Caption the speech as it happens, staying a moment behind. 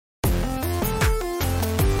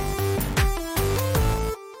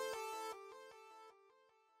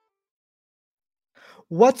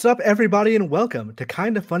What's up, everybody, and welcome to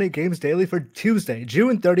Kinda Funny Games Daily for Tuesday,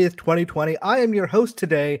 June 30th, 2020. I am your host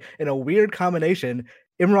today in a weird combination,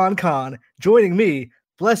 Imran Khan, joining me,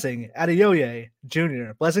 Blessing Adeoye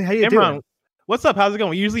Jr. Blessing, how you doing? What's up? How's it going?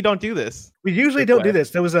 We usually don't do this. We usually don't do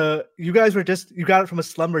this. You guys were you got it from a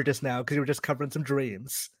slumber just now because you were just covering some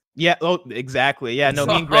dreams. Yeah, exactly. Yeah, no,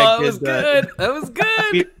 me and Greg did good. That was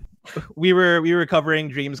good. We were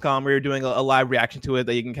covering DreamsCon. We were doing a live reaction to it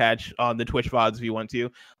that you can catch on the Twitch VODs if you want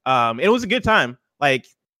to. It was a good time.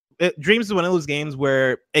 Dreams is one of those games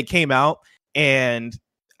where it came out, and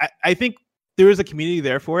I think there was a community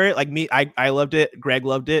there for it. Like me, I loved it. Greg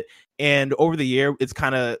loved it, and over the year,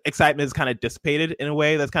 excitement has kind of dissipated in a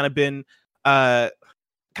way that's kind of been kind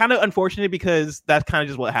of unfortunate because that's kind of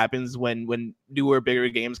just what happens when newer, bigger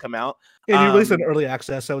games come out. And you release an early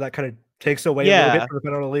access, so that kind of takes away a little bit from the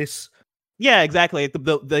final release. Yeah, exactly.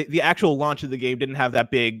 The actual launch of the game didn't have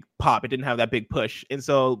that big pop. It didn't have that big push, and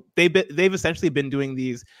so they've essentially been doing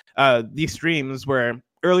these streams where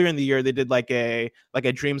earlier in the year they did like a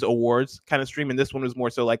Dreams Awards kind of stream, and this one was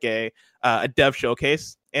more so like a dev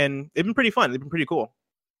showcase, and they've been pretty fun. They've been pretty cool.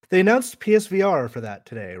 They announced PSVR for that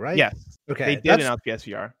today, right? Yes. Okay. They did announce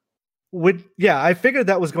PSVR. I figured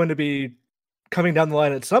that was going to be coming down the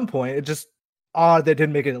line at some point. It's just odd they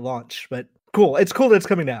didn't make it at launch, but cool. It's cool that it's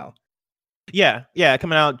coming now. Yeah,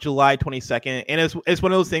 coming out July 22nd, and it's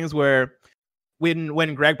one of those things where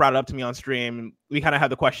when Greg brought it up to me on stream, we kind of had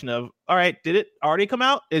the question of, all right, did it already come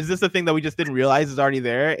out? Is this a thing that we just didn't realize is already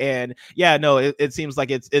there? And yeah, no, it seems like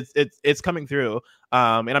it's coming through.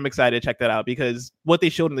 And I'm excited to check that out because what they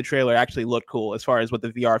showed in the trailer actually looked cool as far as what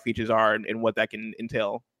the VR features are and what that can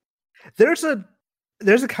entail. There's a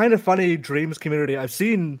kind of funny Dreams community. I've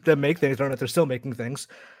seen them make things. I don't know if they're still making things.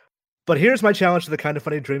 But here's my challenge to the kind of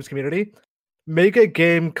funny Dreams community. Make a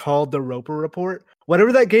game called The Roper Report.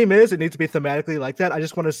 Whatever that game is, it needs to be thematically like that. I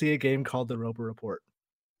just want to see a game called The Roper Report.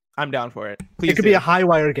 I'm down for it. Please. It could be a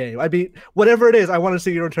Highwire game. Whatever it is, I want to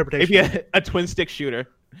see your interpretation. Maybe a twin stick shooter.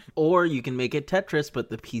 Or you can make it Tetris,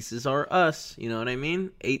 but the pieces are us. You know what I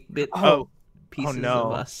mean? 8-bit pieces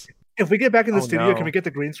of us. If we get back in the studio, can we get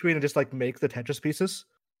the green screen and just make the Tetris pieces?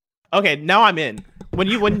 Okay, now I'm in. When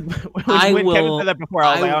Kevin said that before,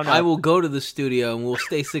 I was like, I don't know. I will go to the studio and we'll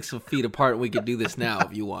stay 6 feet apart and we can do this now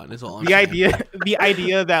if you want. That's all I'm saying. The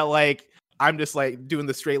idea that I'm just doing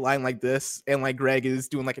the straight line like this, and Greg is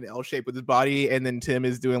doing an L shape with his body, and then Tim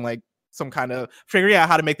is doing some kind of figuring out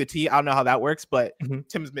how to make the T. I don't know how that works, but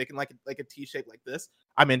Tim's making like a T shape like this.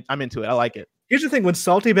 I'm into it. I like it. Here's the thing: when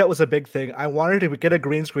Salty Bet was a big thing, I wanted to get a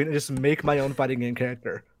green screen and just make my own fighting game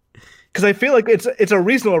character. Because I feel like it's a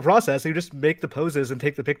reasonable process. You just make the poses and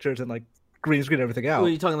take the pictures and green screen everything out. Are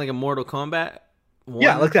you talking like a Mortal Kombat?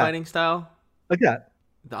 Yeah, like that. Fighting style? Like that.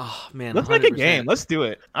 Oh man, let's 100%. Make a game. Let's do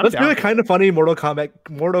it. Let's do a kind of funny Mortal Kombat.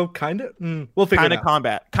 We'll figure it out.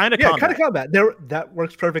 Kind of combat. That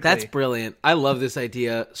works perfectly. That's brilliant. I love this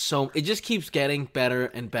idea. So it just keeps getting better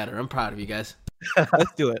and better. I'm proud of you guys.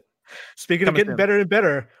 Let's do it. Speaking of getting better and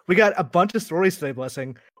better, we got a bunch of stories today,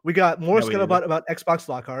 Blessing. We got more scuttlebutt about Xbox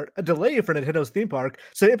Lockhart, a delay for Nintendo's theme park,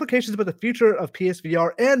 some implications about the future of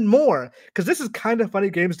PSVR, and more. Because this is Kinda Funny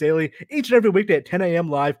Games Daily, each and every weekday at 10 a.m.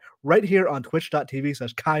 live, right here on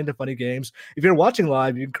twitch.tv/kindafunnygames. If you're watching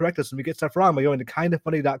live, you can correct us when we get stuff wrong by going to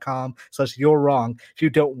kindafunny.com/you're wrong. If you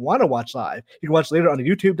don't want to watch live, you can watch later on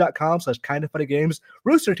youtube.com/kindafunnygames,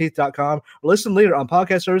 roosterteeth.com, or listen later on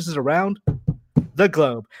podcast services around the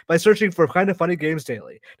globe by searching for Kinda Funny Games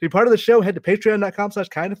Daily. To be part of the show, head to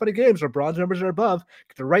patreon.com/kindafunnygames, where bronze members are above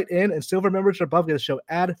get the right in, and silver members are above get the show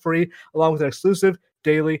ad-free, along with an exclusive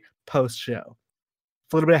daily post-show.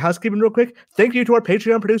 For a little bit of housekeeping real quick, thank you to our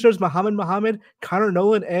Patreon producers, Muhammad, Connor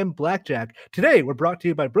Nolan, and Blackjack. Today, we're brought to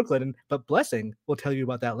you by Brooklyn, but Blessing will tell you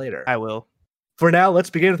about that later. I will. For now, let's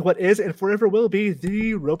begin with what is and forever will be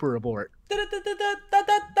the Roper Report.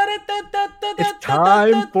 It's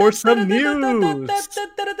time for some news.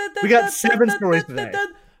 We got 7 stories today.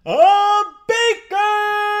 A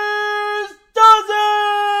baker's dozen!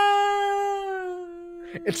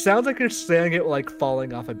 It sounds like you're saying it like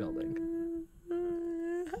falling off a building.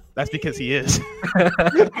 That's because he is.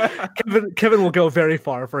 Kevin will go very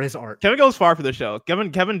far for his art. Kevin goes far for the show.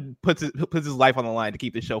 Kevin puts his life on the line to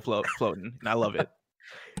keep the show floating, and I love it.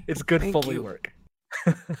 It's good Foley work.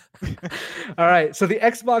 All right, so the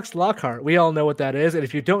Xbox Lockhart, we all know what that is, and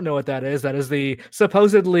if you don't know what that is the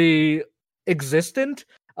supposedly existent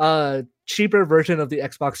cheaper version of the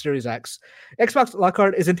Xbox Series X. Xbox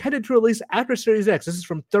Lockhart is intended to release after Series X. This is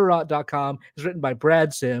from Thurrott.com. It's written by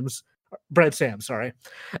Brad Sam.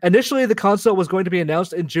 Initially, the console was going to be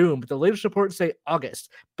announced in June, but the latest reports say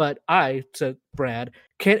August. But I, said Brad,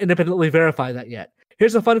 can't independently verify that yet.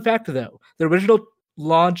 Here's a fun fact, though. The original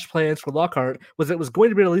launch plans for Lockhart was that it was going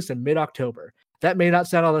to be released in mid-October. That may not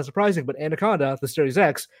sound all that surprising, but Anaconda, the Series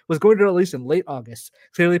X, was going to release in late August.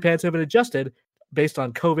 Clearly, plans have been adjusted based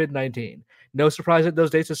on COVID-19. No surprise that those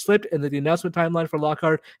dates have slipped and that the announcement timeline for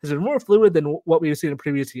Lockhart has been more fluid than what we've seen in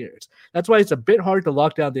previous years. That's why it's a bit hard to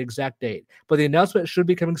lock down the exact date, but the announcement should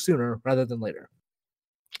be coming sooner rather than later.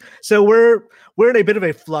 So we're in a bit of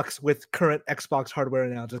a flux with current Xbox hardware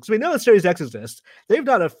announcements. We know the Series X exists. They've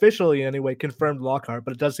not officially in any way confirmed Lockhart,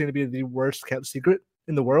 but it does seem to be the worst kept secret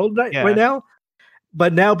in the world right now.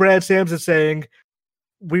 But now Brad Sams is saying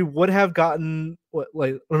we would have gotten let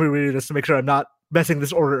me read this to make sure I'm not messing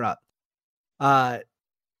this order up.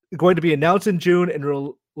 Going to be announced in June and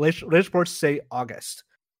release reports say August.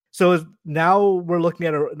 So now we're looking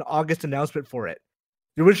at an August announcement for it.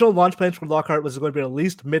 The original launch plans for Lockhart was going to be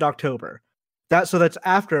released mid-October. That's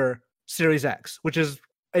after Series X, which is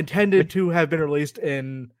intended to have been released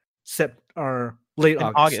in late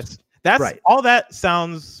August. That's right. All that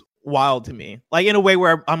sounds wild to me. Like in a way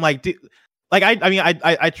where I'm like,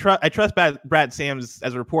 I trust Brad Sams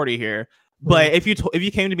as a reporter here. But if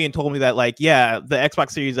you came to me and told me that the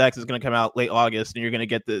Xbox Series X is going to come out late August and you're going to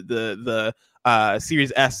get the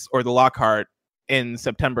Series S or the Lockhart in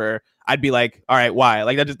September, I'd be like, all right, why?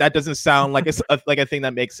 Like that doesn't sound like a thing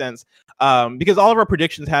that makes sense. Because all of our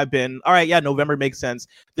predictions have been, all right, yeah, November makes sense.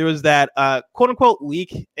 There was that quote unquote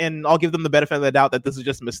leak, and I'll give them the benefit of the doubt that this is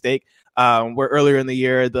just a mistake. Where earlier in the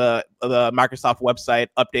year the Microsoft website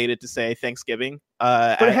updated to say Thanksgiving.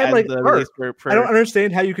 But it had art. I don't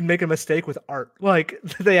understand how you can make a mistake with art. Like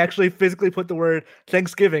they actually physically put the word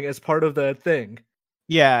Thanksgiving as part of the thing.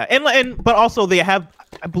 Yeah, but also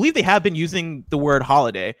I believe they have been using the word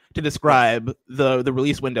holiday to describe the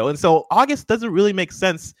release window, and so August doesn't really make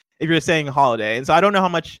sense if you're saying holiday. And so I don't know how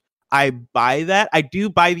much I buy that. I do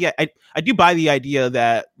buy the idea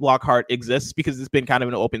that Lockhart exists because it's been kind of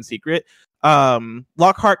an open secret.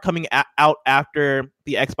 Lockhart coming out after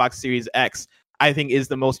the Xbox Series X, I think, is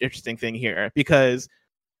the most interesting thing here because,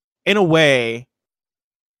 in a way,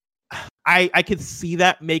 I could see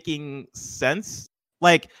that making sense.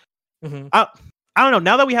 Like, I don't know.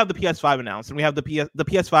 Now that we have the PS5 announced and we have the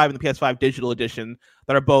PS5 and the PS5 Digital Edition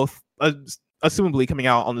that are both assumably coming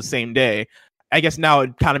out on the same day, I guess now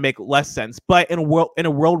it kind of make less sense. But in a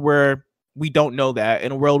world where we don't know that,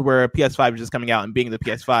 in a world where PS5 is just coming out and being the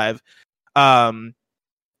PS5,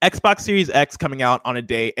 Xbox Series X coming out on a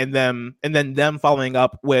date and then them following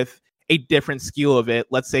up with a different SKU of it,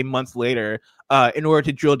 let's say months later, in order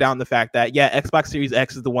to drill down the fact that Xbox Series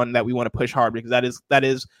X is the one that we want to push hard because that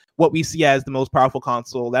is what we see as the most powerful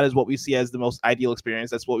console. That is what we see as the most ideal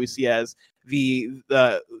experience. That's what we see as the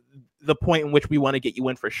point in which we want to get you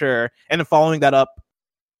in for sure. And then following that up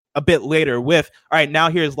a bit later with, all right, now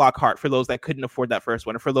here's Lockhart for those that couldn't afford that first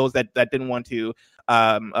one, or for those that didn't want to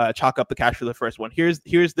chalk up the cash for the first one. Here's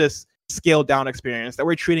this scaled down experience that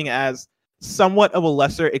we're treating as somewhat of a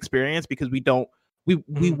lesser experience because we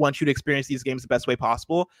want you to experience these games the best way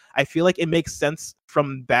possible. I feel like it makes sense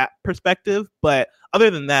from that perspective, but other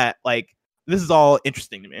than that, like, this is all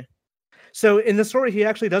interesting to me. So in the story, he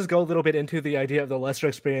actually does go a little bit into the idea of the lesser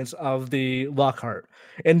experience of the Lockhart.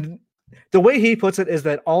 And the way he puts it is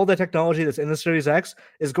that all the technology that's in the Series X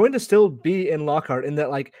is going to still be in Lockhart, in that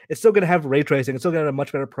like it's still going to have ray tracing, it's still going to have a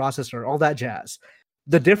much better processor, all that jazz.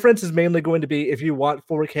 The difference is mainly going to be if you want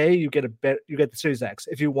 4K, you get the Series X.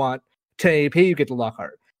 If you want 1080p, you get the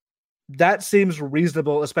Lockhart. That seems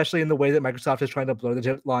reasonable, especially in the way that Microsoft is trying to blur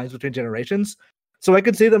the lines between generations. So I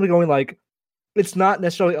could see them going like, it's not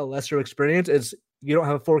necessarily a lesser experience. It's you don't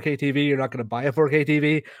have a 4K TV, you're not going to buy a 4K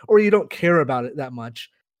TV, or you don't care about it that much.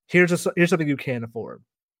 Here's something you can afford.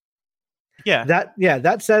 Yeah.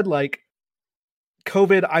 That said, like,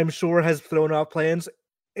 COVID, I'm sure, has thrown off plans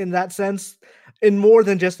in that sense, in more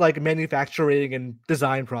than just like manufacturing and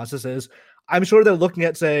design processes. I'm sure they're looking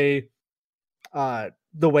at, say,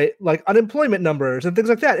 the way like unemployment numbers and things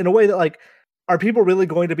like that in a way that like, are people really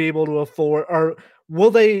going to be able to afford, or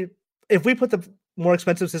will they, if we put the more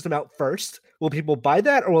expensive system out first, will people buy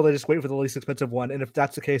that, or will they just wait for the least expensive one? And if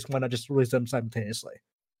that's the case, why not just release them simultaneously?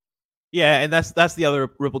 Yeah, and that's the other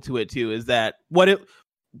ripple to it too, is that what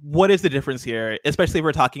is the difference here, especially if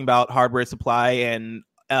we're talking about hardware supply and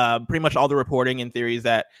pretty much all the reporting and theories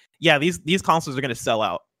that these consoles are going to sell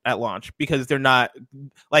out at launch because they're not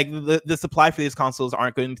like the supply for these consoles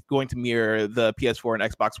aren't going to mirror the PS4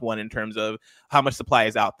 and Xbox One in terms of how much supply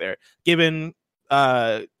is out there. Given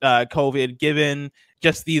COVID, given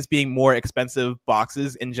just these being more expensive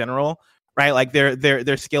boxes in general, right? Like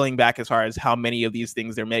they're scaling back as far as how many of these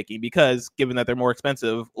things they're making, because given that they're more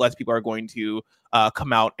expensive, less people are going to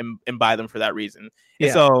come out and buy them for that reason. Yeah.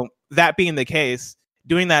 And so that being the case,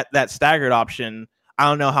 doing that staggered option, I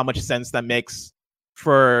don't know how much sense that makes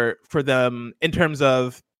for them in terms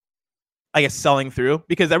of, I guess, selling through,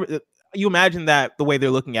 because you imagine that the way they're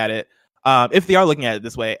looking at it, if they are looking at it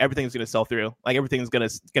this way, everything's going to sell through. Like everything's going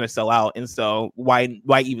to sell out, and so why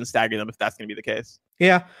even stagger them if that's going to be the case?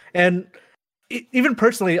 Yeah, and even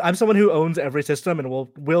personally, I'm someone who owns every system and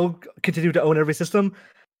will continue to own every system.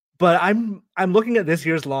 But I'm looking at this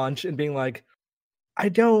year's launch and being like, I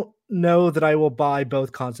don't know that I will buy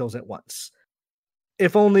both consoles at once.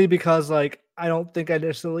 If only because like I don't think I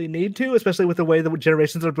necessarily need to, especially with the way the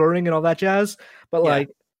generations are blurring and all that jazz. But like,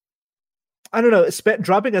 I don't know,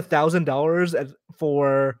 dropping $1,000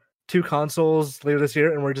 for 2 consoles later this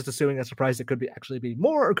year, and we're just assuming a surprise. It could actually be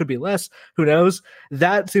more, or it could be less. Who knows?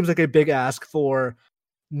 That seems like a big ask for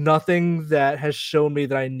nothing that has shown me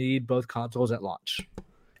that I need both consoles at launch.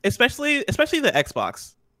 Especially the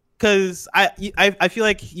Xbox, because I feel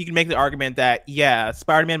like you can make the argument that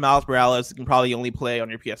Spider-Man Miles Morales you can probably only play on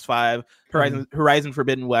your PS5. Horizon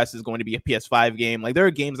Forbidden West is going to be a PS5 game. Like there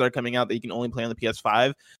are games that are coming out that you can only play on the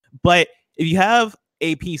PS5. But if you have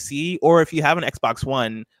a PC or if you have an Xbox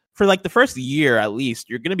One, for like the first year at least,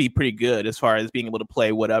 you're going to be pretty good as far as being able to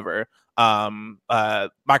play whatever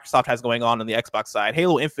Microsoft has going on the Xbox side.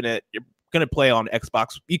 Halo Infinite, you're going to play on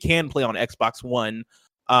Xbox. You can play on Xbox One.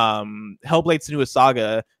 Hellblade: Senua's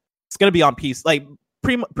Saga, it's going to be on PC. Like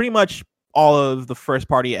pretty much all of the first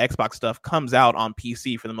party Xbox stuff comes out on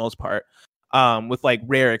PC for the most part, with like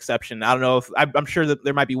rare exception. I don't know if I'm sure that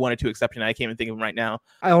there might be 1 or 2 exceptions. I can't even think of them right now.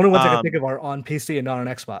 I only ones I can think of are on PC and not on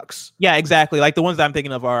Xbox. Yeah, exactly. Like the ones that I'm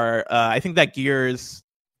thinking of are I think that Gears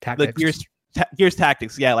Tactics. Gears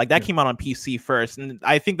Tactics, like that came out on PC first, and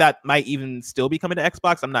I think that might even still be coming to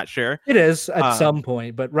Xbox. I'm not sure. It is at some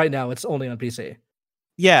point, but right now it's only on PC.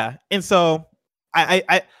 Yeah, and so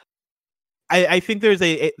I think there's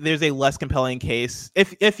a less compelling case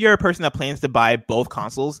if you're a person that plans to buy both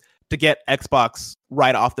consoles to get Xbox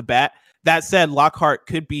right off the bat. That said, Lockhart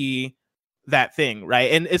could be that thing,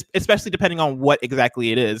 right? And especially depending on what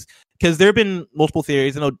exactly it is, because there have been multiple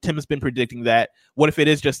theories. I know Tim has been predicting that. What if it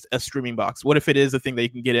is just a streaming box? What if it is a thing that you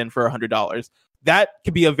can get in for $100? That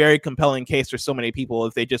could be a very compelling case for so many people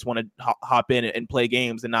if they just want to hop in and play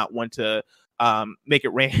games and not want to make it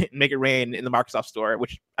rain in the Microsoft Store,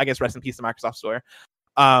 which I guess rest in peace the Microsoft Store.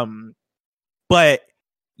 But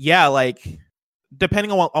yeah, like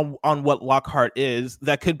depending on what Lockhart is,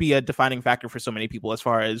 that could be a defining factor for so many people as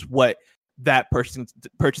far as what that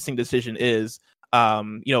purchasing decision is.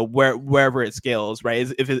 Wherever it scales,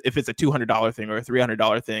 right? If it's a $200 thing or a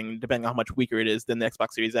 $300 thing, depending on how much weaker it is than the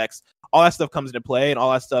Xbox Series X, all that stuff comes into play, and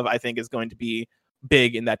all that stuff I think is going to be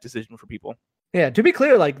big in that decision for people. Yeah, to be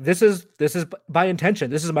clear, like this is by intention.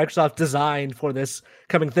 This is Microsoft designed for this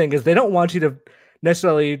coming thing, is they don't want you to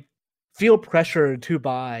necessarily feel pressured to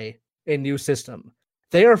buy a new system.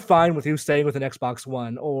 They are fine with you staying with an Xbox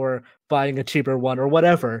One or buying a cheaper one or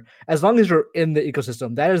whatever, as long as you're in the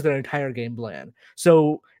ecosystem. That is their entire game plan.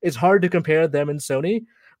 So it's hard to compare them and Sony,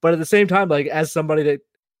 but at the same time, like as somebody that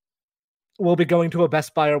will be going to a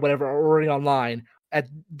Best Buy or whatever, or ordering online at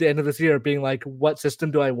the end of this year, being like, what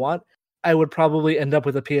system do I want? I would probably end up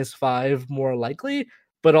with a PS5 more likely,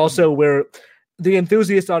 but also where the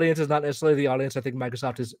enthusiast audience is not necessarily the audience I think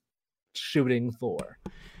Microsoft is shooting for.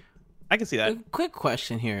 I can see that. A quick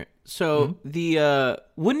question here. So the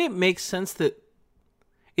wouldn't it make sense that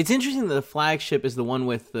it's interesting that the flagship is the one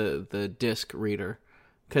with the disc reader?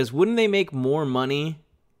 Because wouldn't they make more money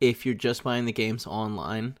if you're just buying the games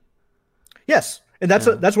online? Yes, and that's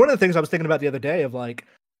one of the things I was thinking about the other day. Of like,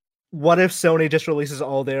 what if Sony just releases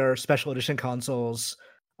all their special edition consoles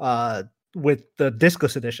with the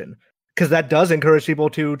discless edition? Because that does encourage people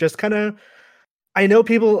to just kind of. I know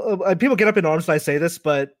people get up in arms when I say this,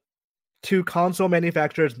 but to console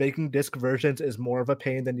manufacturers, making disc versions is more of a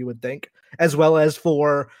pain than you would think, as well as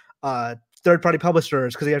for third-party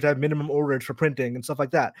publishers, because you have to have minimum orders for printing and stuff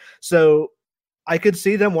like that. So I could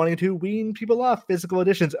see them wanting to wean people off physical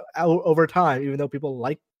editions over time, even though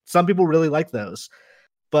some people really like those.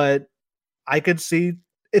 But I could see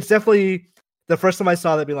it's definitely the first time I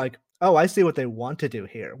saw that, be like, oh, I see what they want to do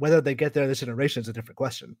here. Whether they get there this generation is a different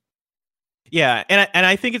question. Yeah, and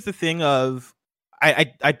I think it's the thing of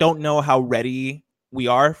I don't know how ready we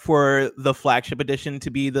are for the flagship edition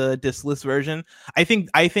to be the discless version. I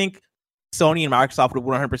think Sony and Microsoft would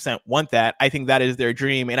 100% want that. I think that is their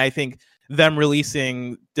dream, and I think them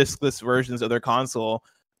releasing discless versions of their console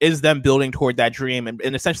is them building toward that dream and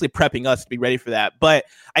essentially prepping us to be ready for that. But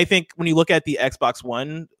I think when you look at the Xbox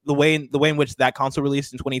One, the way in which that console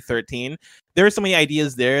released in 2013, there are so many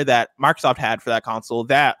ideas there that Microsoft had for that console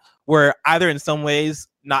that were either in some ways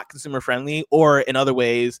not consumer friendly or in other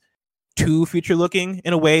ways too future looking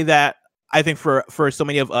in a way that I think for so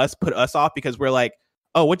many of us put us off, because we're like,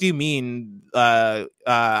 oh, what do you mean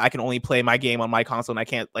I can only play my game on my console and I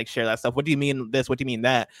can't like share that stuff? What do you mean this? What do you mean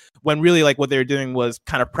that? When really like what they're doing was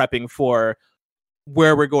kind of prepping for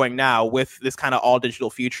where we're going now with this kind of all digital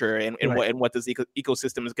future and what this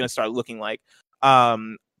ecosystem is going to start looking like.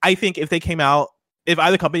 I think if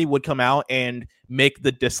either company would come out and make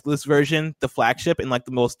the discless version the flagship and like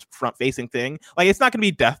the most front facing thing, like it's not going to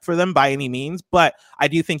be death for them by any means, but I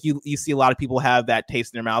do think you see a lot of people have that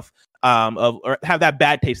taste in their mouth or have that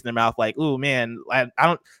bad taste in their mouth, like, oh man,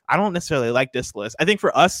 I don't necessarily like discless. I think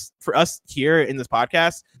for us here in this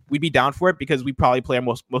podcast, we'd be down for it because we probably play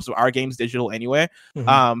most of our games digital anyway.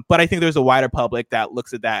 But I think there's a wider public that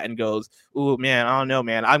looks at that and goes, oh man, I don't know,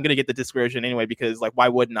 man, I'm gonna get the disc version anyway because like why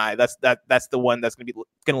wouldn't I? That's the one that's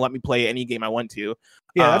gonna let me play any game I want to. Yeah,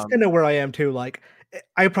 that's kind of where I am too. Like,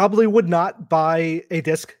 I probably would not buy a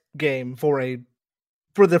disc game for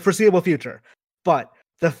the foreseeable future, but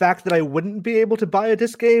the fact that I wouldn't be able to buy a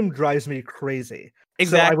disc game drives me crazy.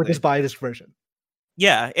 Exactly. So I would just buy this version.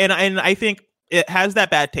 Yeah, and I think it has that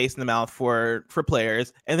bad taste in the mouth for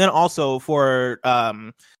players, and then also for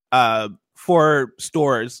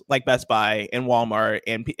stores like Best Buy and Walmart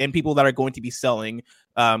and people that are going to be selling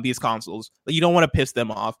these consoles. You don't want to piss them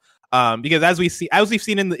off because as we've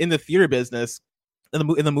seen in the theater business,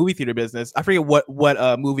 in the movie theater business, I forget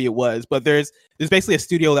what movie it was, but there's basically a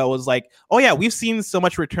studio that was like, oh yeah, we've seen so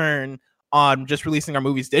much return on just releasing our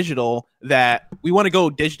movies digital that we want to go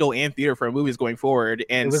digital and theater for our movies going forward.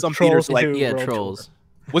 And some theaters were like, Trolls.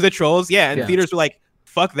 Was it Trolls? Yeah, and theaters were like,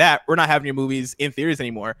 fuck that, we're not having your movies in theaters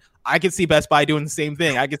anymore. I could see Best Buy doing the same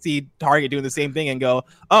thing. I could see Target doing the same thing and go,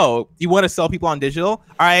 oh, you want to sell people on digital? All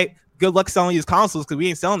right, good luck selling these consoles because we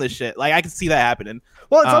ain't selling this shit. Like, I could see that happening.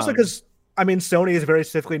 Well, it's also because, I mean, Sony is very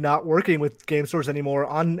specifically not working with game stores anymore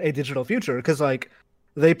on a digital future because, like,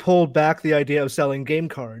 they pulled back the idea of selling game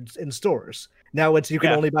cards in stores. Now you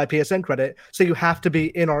can only buy PSN credit, so you have to be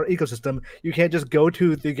in our ecosystem. You can't just go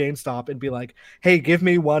to the GameStop and be like, hey, give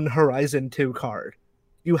me one Horizon 2 card.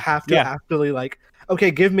 You have to actually like,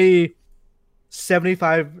 okay, give me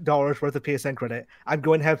 $75 worth of PSN credit. I'm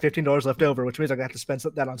going to have $15 left over, which means I'm going to have to spend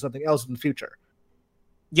that on something else in the future.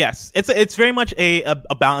 Yes, it's very much a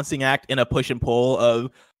balancing act and a push and pull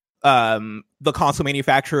of the console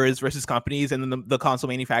manufacturers versus companies, and then the console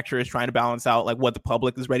manufacturers trying to balance out like what the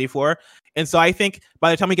public is ready for. And so I think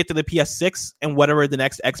by the time we get to the PS6 and whatever the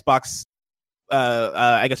next Xbox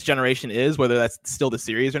I guess generation is, whether that's still the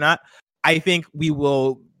series or not, I think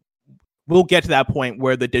we'll get to that point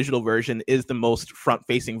where the digital version is the most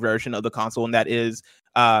front-facing version of the console, and that is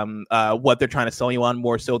what they're trying to sell you on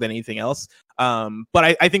more so than anything else.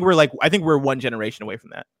 But I think we're one generation away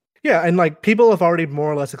from that. Yeah, and like people have already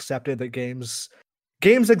more or less accepted that games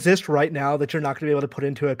exist right now that you're not going to be able to put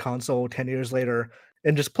into a console 10 years later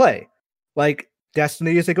and just play. Like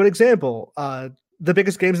Destiny is a good example. The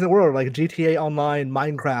biggest games in the world, like GTA Online,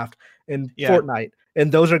 Minecraft, and Fortnite.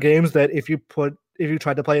 And those are games that if you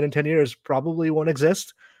tried to play it in 10 years, probably won't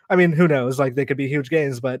exist. I mean, who knows? Like they could be huge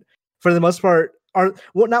games, but for the most part,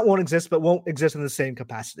 won't exist, but won't exist in the same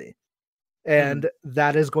capacity. And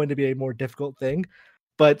that is going to be a more difficult thing.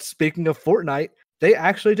 But speaking of Fortnite, they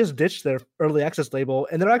actually just ditched their early access label,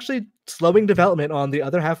 and they're actually slowing development on the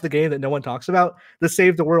other half of the game that no one talks about, the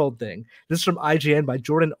Save the World thing. This is from IGN by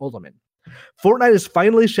Jordan Ullman. Fortnite is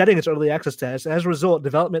finally shedding its early access test, and as a result,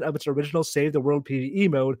 development of its original Save the World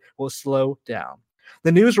PvE mode will slow down.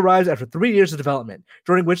 The news arrives after 3 years of development,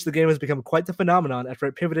 during which the game has become quite the phenomenon after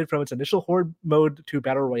it pivoted from its initial Horde mode to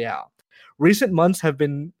Battle Royale. Recent months have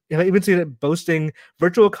even seen it boasting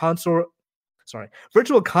virtual concerts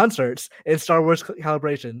and Star Wars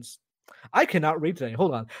collaborations. I cannot read today.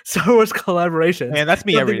 Hold on. Star Wars collaborations. Man, that's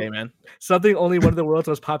me every day, man. Something only one of the world's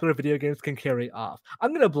most popular video games can carry off.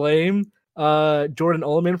 I'm going to blame Jordan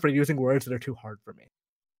Ullman for using words that are too hard for me.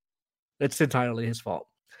 It's entirely his fault.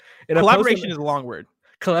 Collaboration is a long word.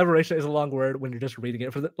 Collaboration is a long word when you're just reading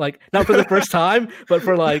it for not for the first time, but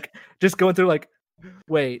for like just going through like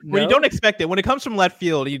Wait, no? When you don't expect it, when it comes from left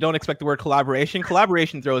field, you don't expect the word collaboration.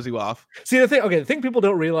 Collaboration throws you off. See, the thing people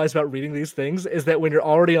don't realize about reading these things is that when you're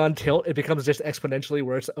already on tilt, it becomes just exponentially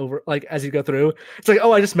worse over, like, as you go through. It's like,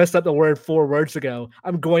 oh, I just messed up the word 4 words ago.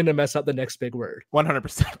 I'm going to mess up the next big word.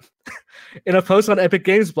 100%. In a post on Epic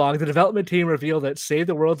Games blog, the development team revealed that Save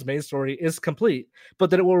the World's main story is complete, but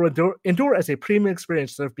that it will endure as a premium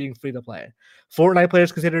experience instead of being free to play. Fortnite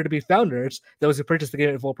players considered to be founders, those who purchase the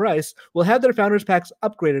game at full price, will have their founders packs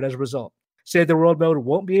upgraded as a result. Save the World mode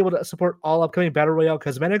won't be able to support all upcoming Battle Royale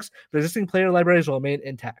cosmetics, but existing player libraries will remain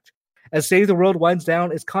intact. As Save the World winds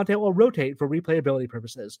down, its content will rotate for replayability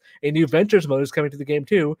purposes. A new Ventures mode is coming to the game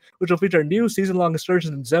too, which will feature new season-long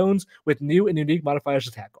excursions and zones with new and unique modifiers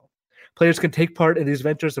to tackle. Players can take part in these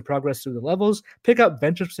ventures to progress through the levels, pick up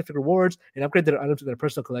venture-specific rewards, and upgrade their items to their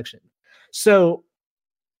personal collection. So,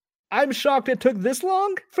 I'm shocked it took this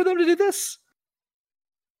long for them to do this.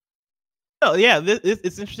 Oh yeah,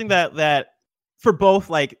 it's interesting that for both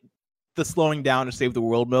like the slowing down to Save the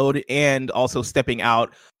World mode and also stepping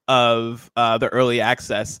out of the early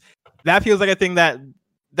access, that feels like a thing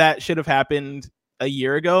that should have happened a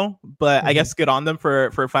year ago. But I guess good on them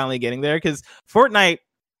for finally getting there, because Fortnite,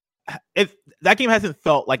 if that game hasn't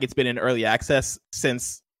felt like it's been in early access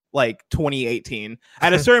since like 2018.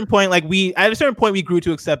 At a certain point, we grew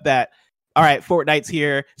to accept that, all right, Fortnite's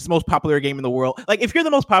here. It's the most popular game in the world. Like, if you're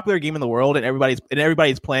the most popular game in the world and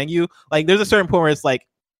everybody's playing you, like, there's a certain point where it's like,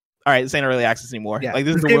 all right, this ain't early access anymore. Yeah, like,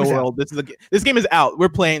 this is the real world. This game is out. We're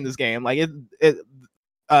playing this game. Like,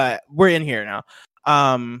 we're in here now.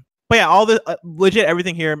 But yeah, all the legit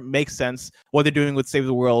everything here makes sense. What they're doing with Save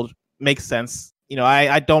the World makes sense. You know,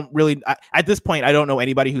 I don't really at this point I don't know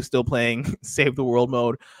anybody who's still playing Save the World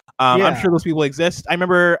mode. I'm sure those people exist. I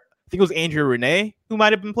remember, I think it was Andrew Renee who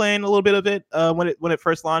might have been playing a little bit of it when it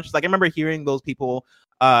first launched. Like, I remember hearing those people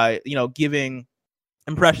giving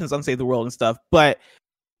impressions on Save the World and stuff. But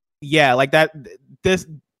yeah, like that this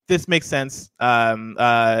makes sense. Fortnite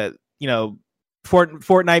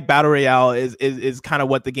Battle Royale is kind of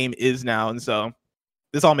what the game is now, and so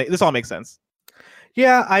this all makes sense.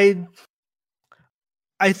 Yeah,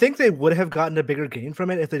 I think they would have gotten a bigger gain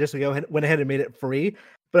from it if they just went ahead and made it free,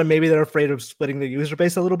 but maybe they're afraid of splitting the user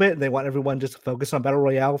base a little bit, and they want everyone just to focus on Battle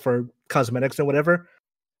Royale for cosmetics and whatever.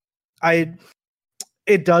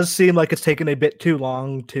 It does seem like it's taken a bit too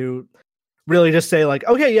long to really just say, like,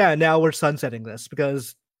 okay, yeah, now we're sunsetting this,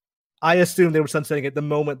 because I assumed they were sunsetting it the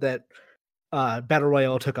moment that Battle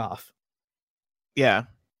Royale took off. Yeah.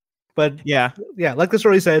 But yeah, like the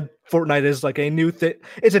story said, Fortnite is like a new thing.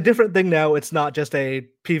 It's a different thing now. It's not just a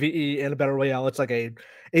PvE and a Battle Royale. It's like a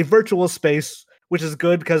virtual space, which is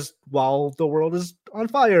good because while the world is on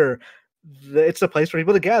fire, it's a place for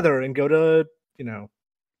people to gather and go to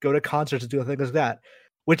concerts and do things like that,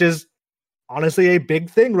 which is honestly a big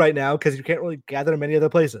thing right now because you can't really gather in many other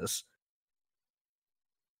places.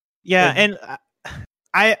 Yeah, and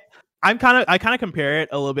I kind of compare it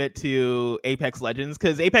a little bit to Apex Legends,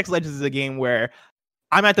 because Apex Legends is a game where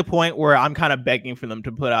I'm at the point where I'm kind of begging for them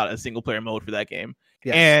to put out a single player mode for that game.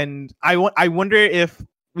 Yes. And I wonder if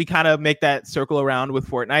we kind of make that circle around with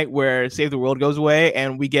Fortnite, where Save the World goes away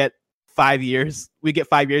and we get 5 years. We get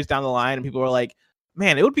 5 years down the line and people are like,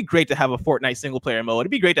 man, it would be great to have a Fortnite single player mode.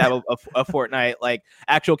 It'd be great to have a Fortnite like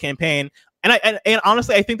actual campaign. And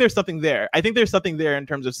honestly, I think there's something there. I think there's something there in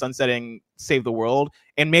terms of sunsetting Save the World,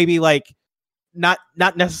 and maybe like not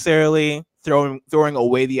necessarily throwing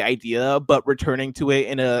away the idea, but returning to it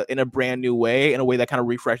in a brand new way, in a way that kind of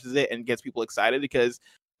refreshes it and gets people excited. Because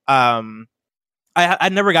I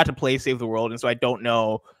never got to play Save the World, and so I don't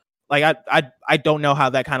know. Like I don't know how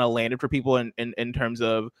that kind of landed for people in terms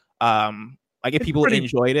of like if people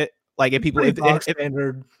enjoyed it. Like if people if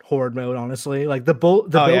standard horde mode, honestly, like the building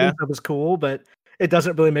stuff is cool, but it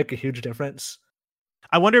doesn't really make a huge difference.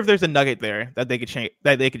 I wonder if there's a nugget there that they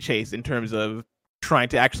could chase in terms of trying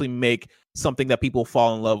to actually make something that people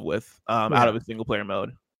fall in love with out of a single player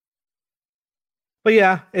mode. But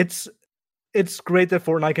yeah, it's great that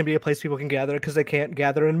Fortnite can be a place people can gather, because they can't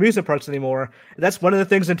gather in amusement parks anymore. That's one of the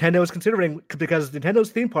things Nintendo is considering, because Nintendo's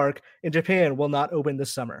theme park in Japan will not open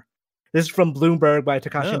this summer. This is from Bloomberg by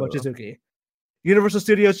Takashi Mochizuki. Universal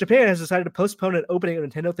Studios Japan has decided to postpone an opening of a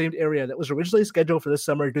Nintendo-themed area that was originally scheduled for this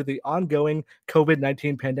summer due to the ongoing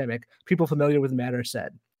COVID-19 pandemic, people familiar with the matter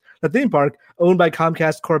said. The theme park, owned by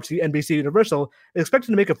Comcast Corp's NBC Universal, is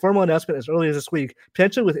expected to make a formal announcement as early as this week,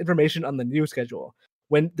 potentially with information on the new schedule,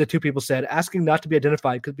 when the two people said, asking not to be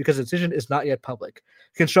identified because the decision is not yet public.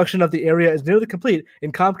 Construction of the area is nearly complete,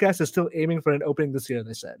 and Comcast is still aiming for an opening this year,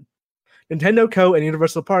 they said. Nintendo Co. and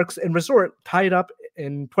Universal Parks and Resort tied up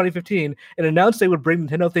in 2015 and announced they would bring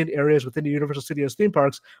Nintendo-themed areas within the Universal Studios theme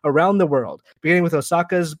parks around the world, beginning with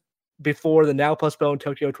Osaka's before the now postponed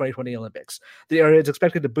Tokyo 2020 Olympics. The area is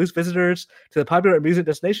expected to boost visitors to the popular amusement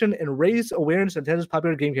destination and raise awareness of Nintendo's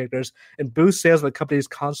popular game characters and boost sales of the company's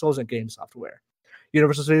consoles and game software.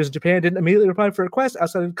 Universal Studios in Japan didn't immediately reply for requests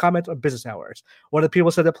outside of comments on business hours. One of the people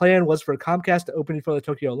said the plan was for Comcast to open before the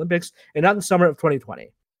Tokyo Olympics and not in the summer of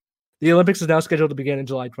 2020. The Olympics is now scheduled to begin in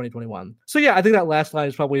July 2021. So yeah, I think that last line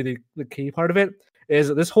is probably the key part of it, is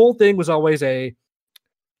that this whole thing was always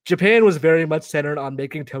Japan was very much centered on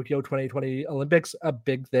making Tokyo 2020 Olympics a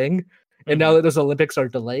big thing. And now that those Olympics are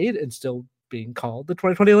delayed and still being called the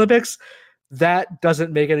 2020 Olympics, that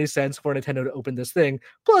doesn't make any sense for Nintendo to open this thing.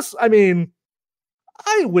 Plus, I mean,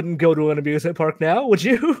 I wouldn't go to an amusement park now, would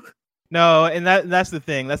you? No, and that's the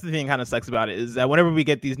thing. That's the thing kind of sucks about it, is that whenever we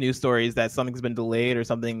get these news stories that something's been delayed or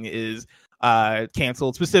something is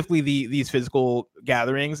canceled, specifically these physical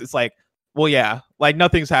gatherings, it's like, well, yeah, like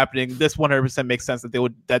nothing's happening. This 100% makes sense that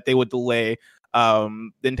they would delay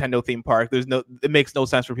the Nintendo theme park. It makes no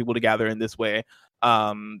sense for people to gather in this way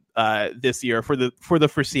this year for the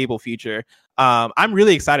foreseeable future. I'm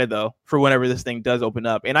really excited though for whenever this thing does open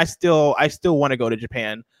up, and I still want to go to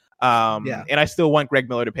Japan. And I still want Greg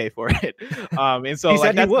Miller to pay for it. And so he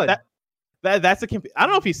said he would. That's I don't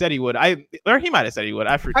know if he said he would. Or he might have said he would.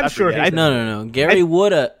 I'm sure. No. Gary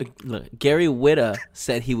Whitta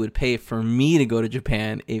said he would pay for me to go to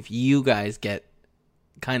Japan if you guys get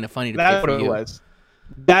kind of funny to pay for you.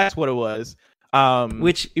 That's what it was.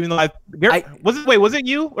 Which, even though was it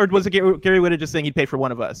you, or was it Gary Whitta just saying he'd pay for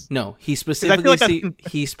one of us? No, he specifically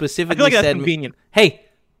said convenient. Hey,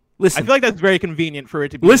 listen. I feel like that's very convenient for it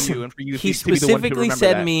to be you and for you. He to be the one to specifically remember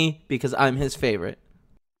said that. me because I'm his favorite.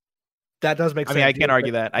 That does make sense. I can't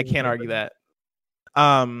argue that.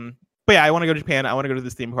 But yeah, I want to go to Japan. I want to go to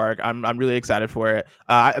this theme park. I'm really excited for it.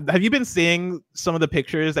 Have you been seeing some of the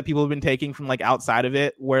pictures that people have been taking from like outside of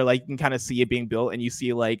it, where like you can kind of see it being built and you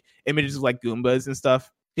see like images of like Goombas and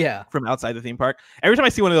stuff? Yeah, from outside the theme park. Every time I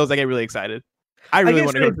see one of those, I get really excited. I really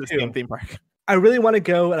want to go to this theme park. I really want to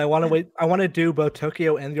go, and I want to wait. I want to do both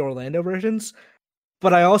Tokyo and the Orlando versions,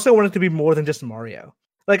 but I also want it to be more than just Mario.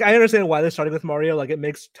 Like, I understand why they're starting with Mario. Like, it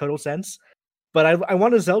makes total sense. But I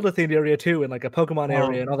want a Zelda-themed area, too, and, like, a Pokemon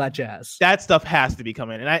area and all that jazz. That stuff has to be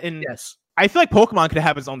coming. And yes. I feel like Pokemon could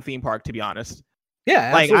have its own theme park, to be honest.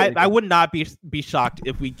 Yeah, like, I would not be shocked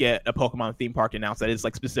if we get a Pokemon theme park announced that is,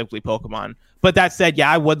 like, specifically Pokemon. But that said, yeah,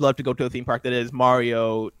 I would love to go to a theme park that is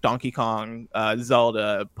Mario, Donkey Kong,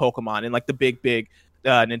 Zelda, Pokemon, and, like, the big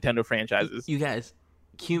Nintendo franchises. You guys,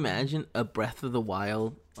 can you imagine a Breath of the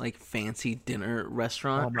Wild like fancy dinner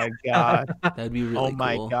restaurant? Oh my god, that'd be really cool. Oh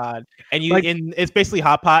my god, and it's basically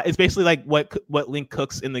hot pot. It's basically like what Link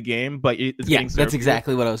cooks in the game, but it's getting served. That's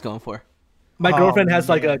exactly what I was going for. My girlfriend has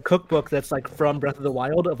like a cookbook that's like from Breath of the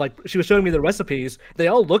Wild. Of like, she was showing me the recipes. They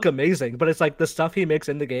all look amazing, but it's like the stuff he makes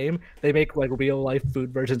in the game. They make like real life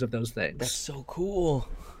food versions of those things. That's so cool.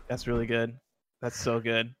 That's really good. That's so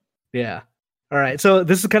good. Yeah. All right. So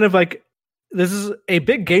this is a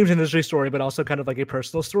big games industry story, but also kind of like a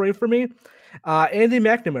personal story for me. Andy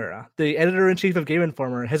McNamara, the editor-in-chief of Game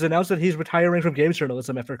Informer, has announced that he's retiring from games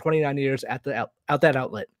journalism after 29 years at that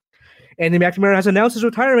outlet. Andy McNamara has announced his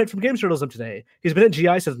retirement from games journalism today. He's been at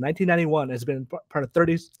GI since 1991 and has been part of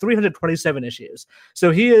 327 issues.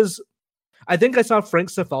 So he is, I think I saw Frank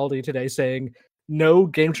Cifaldi today saying, no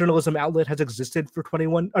game journalism outlet has existed for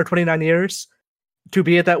 21 or 29 years. To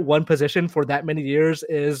be at that one position for that many years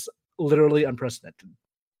is literally unprecedented.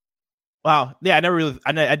 Wow. Yeah, I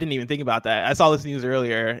didn't even think about that. I saw this news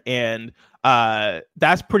earlier, and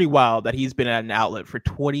that's pretty wild that he's been at an outlet for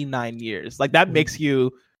 29 years. Like, that makes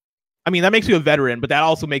you, that makes you a veteran, but that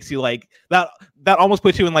also makes you like that almost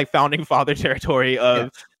puts you in like founding father territory of,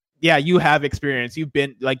 yeah, you have experience. You've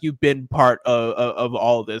been part of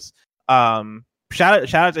all of this.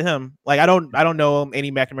 Shout out to him. Like, I don't know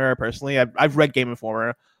Andy McNamara personally. I've read Game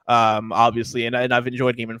Informer, obviously, and I've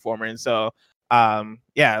enjoyed Game Informer, and so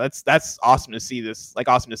yeah, that's awesome to see this. Like,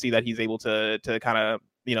 awesome to see that he's able to kind of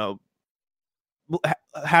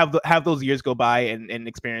have those years go by and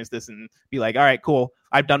experience this and be like, all right, cool.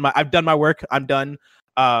 I've done my work. I'm done.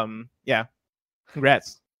 Yeah,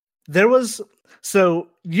 congrats. So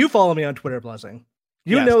you follow me on Twitter, Blessing.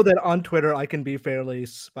 You know that on Twitter I can be fairly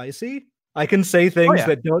spicy. I can say things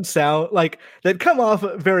that don't sound like, that come off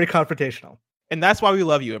very confrontational. And that's why we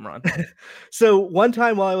love you, Imran. So one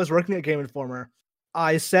time while I was working at Game Informer,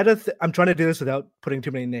 I said I'm trying to do this without putting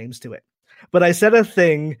too many names to it, but I said a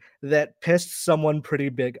thing that pissed someone pretty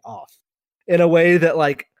big off in a way that,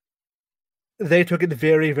 like, they took it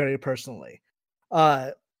very, very personally.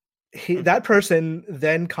 That person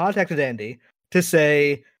then contacted Andy to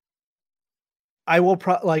say, I will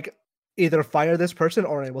either fire this person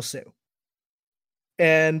or I will sue.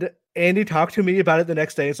 And Andy talked to me about it the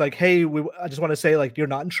next day. It's like, hey, I just want to say, like, you're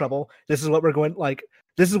not in trouble. This is what we're going, like,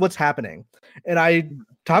 this is what's happening. And I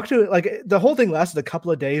talked to, like, the whole thing lasted a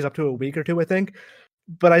couple of days, up to a week or two, I think.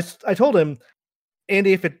 But I told him,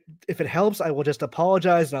 Andy, if it helps, I will just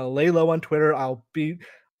apologize and I'll lay low on Twitter. I'll be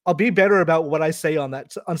better about what I say on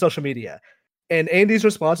social media. And Andy's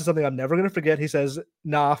response is something I'm never going to forget. He says,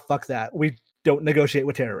 nah, fuck that. We don't negotiate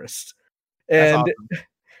with terrorists. And awesome.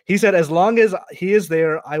 He said, as long as he is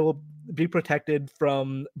there, I will be protected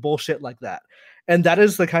from bullshit like that. And that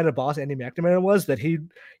is the kind of boss Andy McNamara was, that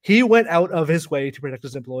he went out of his way to protect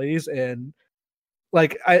his employees. And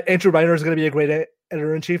like, Andrew Reiner is going to be a great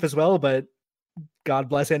editor-in-chief as well, but God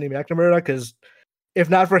bless Andy McNamara, because if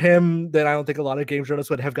not for him, then I don't think a lot of game journalists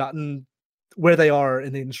would have gotten where they are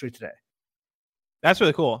in the industry today. That's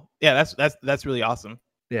really cool. Yeah, that's really awesome.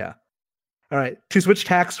 Yeah. All right. To switch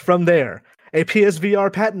tacks from there, a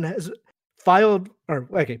PSVR patent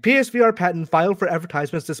PSVR patent filed for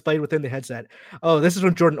advertisements displayed within the headset. Oh, this is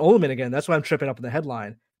from Jordan Oloman again. That's why I'm tripping up in the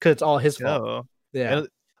headline, because it's all his fault. Yeah.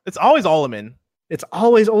 It's always Oloman. It's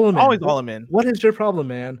always Oloman. Always Oloman. What is your problem,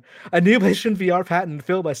 man? A new PlayStation VR patent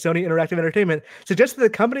filed by Sony Interactive Entertainment suggests that the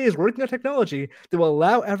company is working on technology that will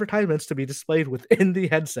allow advertisements to be displayed within the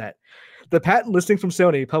headset. The patent listing from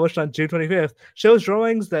Sony, published on June 25th, shows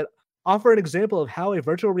drawings that offer an example of how a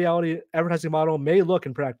virtual reality advertising model may look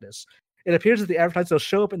in practice. It appears that the advertisements will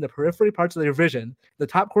show up in the periphery parts of their vision. The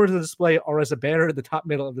top corners of the display are as a banner in the top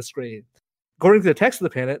middle of the screen. According to the text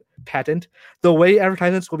of the patent, the way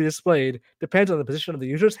advertisements will be displayed depends on the position of the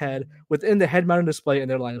user's head within the head-mounted display in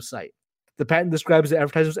their line of sight. The patent describes the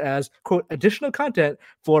advertisements as, quote, additional content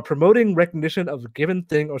for promoting recognition of a given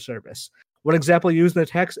thing or service. One example used in the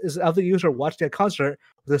text is of the user watching a concert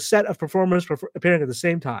with a set of performers appearing at the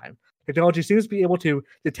same time. Technology seems to be able to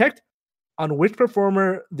detect on which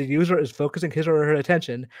performer the user is focusing his or her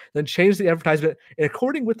attention, then change the advertisement in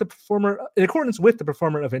accordance with the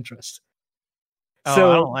performer of interest. Oh,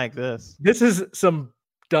 so I don't like this. This is some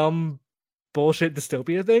dumb bullshit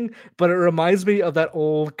dystopia thing, but it reminds me of that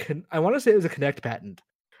old, I want to say it was a Kinect patent,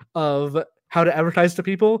 of how to advertise to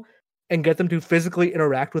people and get them to physically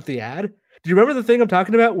interact with the ad. Do you remember the thing I'm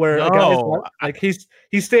talking about, where a guy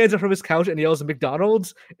he stands up from his couch and yells at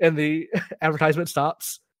McDonald's and the advertisement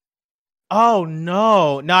stops? Oh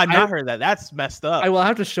no, I've not heard that. That's messed up. I will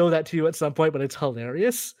have to show that to you at some point, but it's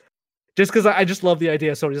hilarious. Just because I just love the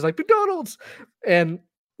idea. So he's like, McDonald's. And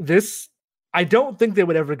this, I don't think they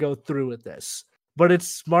would ever go through with this, but it's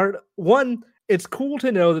smart. One, it's cool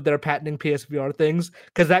to know that they're patenting PSVR things,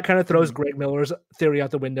 because that kind of throws Greg Miller's theory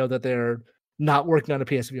out the window that they're not working on a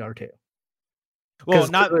PSVR 2. Well,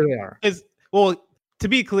 to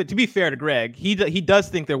be fair to Greg, he does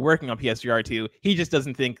think they're working on PSVR 2. He just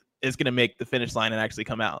doesn't think it's going to make the finish line and actually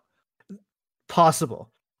come out.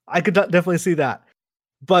 Possible. I could definitely see that.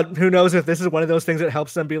 But who knows if this is one of those things that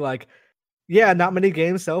helps them be like, yeah, not many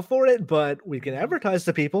games sell for it, but we can advertise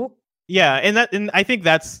to people. Yeah, and I think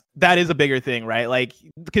that is a bigger thing, right? Like,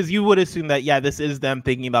 because you would assume that, yeah, this is them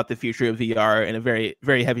thinking about the future of VR in a very,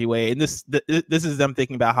 very heavy way, and this is them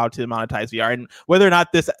thinking about how to monetize VR, and whether or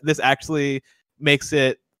not this actually makes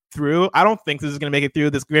it through. I don't think this is going to make it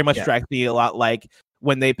through. This very much strikes me a lot like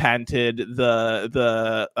when they patented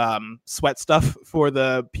the sweat stuff for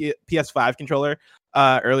the PS5 controller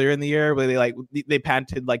earlier in the year, where they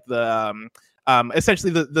patented like the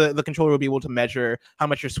essentially the controller will be able to measure how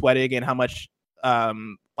much you're sweating and how much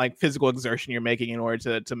like physical exertion you're making in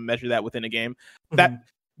order to measure that within a game. That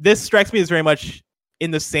this strikes me as very much in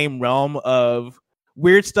the same realm of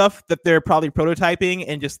weird stuff that they're probably prototyping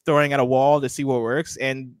and just throwing at a wall to see what works,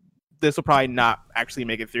 and this will probably not actually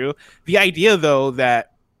make it through. The idea, though,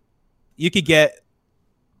 that you could get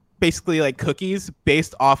basically like cookies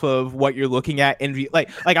based off of what you're looking at in like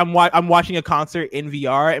I'm watching a concert in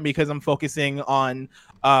VR, and because I'm focusing on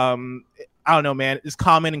I don't know, man, is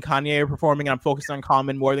Common and Kanye are performing, and I'm focusing on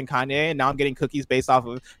Common more than Kanye, and now I'm getting cookies based off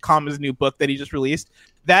of Common's new book that he just released.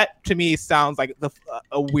 That to me sounds like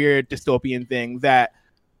a weird dystopian thing that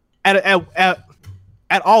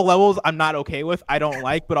at all levels I'm not okay with. I don't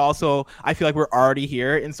like, but also I feel like we're already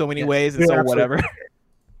here in so many ways, and so whatever.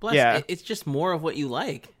 Plus, it's just more of what you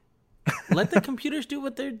like. Let the computers do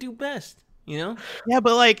what they do best, you know? Yeah,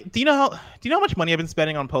 but like, do you know how much money I've been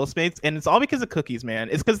spending on Postmates? And it's all because of cookies, man.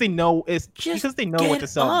 It's because they know what to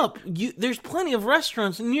sell. There's plenty of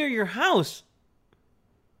restaurants near your house.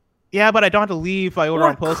 Yeah, but I don't have to leave if I order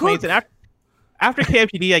on Postmates. And after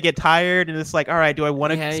KFGD, I get tired, and it's like, all right, do I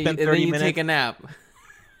want to spend 30 minutes? Take a nap.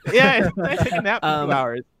 Yeah, I take a nap for 2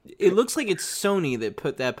 hours. It looks like it's Sony that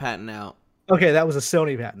put that patent out. Okay, that was a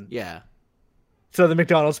Sony patent. Yeah. So the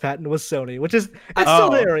McDonald's patent was Sony, which is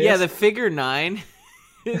still hilarious. Yeah, the figure 9.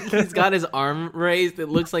 He's got his arm raised. It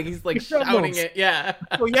looks like he's like shouting it. Yeah.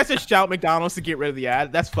 Well, he has to shout McDonald's to get rid of the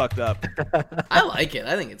ad. That's fucked up. I like it.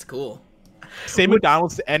 I think it's cool. Say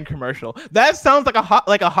McDonald's to end commercial. That sounds like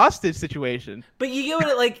a hostage situation. But you get what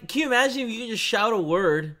it like. Can you imagine if you could just shout a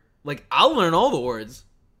word? Like, I'll learn all the words.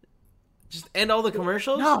 Just end all the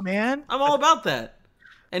commercials. No, man. I'm all about that.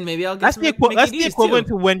 And maybe I'll get that's some the equivalent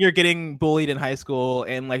too. to when you're getting bullied in high school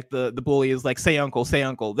and like the bully is like, say uncle, say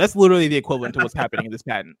uncle. That's literally the equivalent to what's happening in this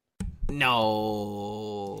patent.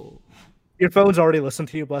 No. Your phone's already listened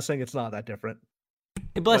to you, Blessing. It's not that different.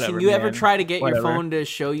 Hey, Blessing, ever try to get your phone to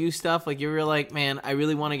show you stuff? Like, you were like, man, I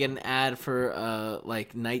really want to get an ad for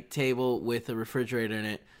like night table with a refrigerator in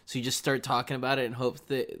it. So you just start talking about it and hope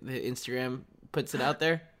that the Instagram puts it out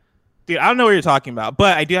there? Dude, I don't know what you're talking about,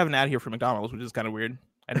 but I do have an ad here for McDonald's, which is kind of weird.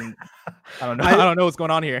 I don't know. I don't know what's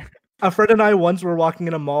going on here. A friend and I once were walking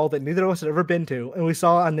in a mall that neither of us had ever been to, and we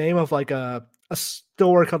saw a name of like a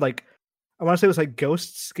store called like, I want to say it was like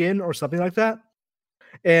Ghost Skin or something like that.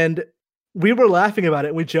 And we were laughing about it.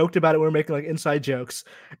 And we joked about it. We were making like inside jokes.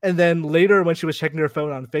 And then later, when she was checking her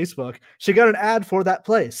phone on Facebook, she got an ad for that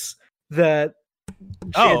place that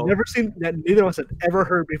she had never seen, that neither of us had ever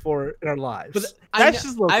heard before in our lives. But that's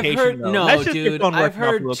just location. I've heard though. no, dude. I've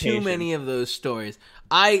heard too many of those stories.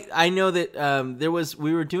 I know that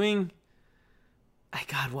we were doing. I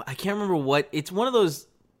can't remember what. It's one of those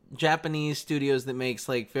Japanese studios that makes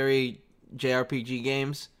like very JRPG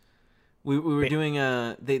games. We were doing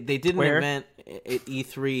they did an event at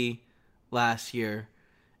E3 last year,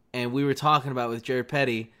 and we were talking about it with Jared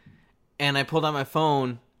Petty, and I pulled out my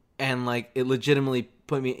phone. And like it legitimately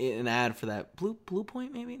put me in an ad for that Blue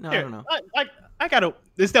Point, maybe? No, here, I don't know. I got a.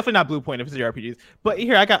 It's definitely not Blue Point if it's JRPGs. But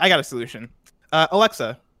here, I got a solution.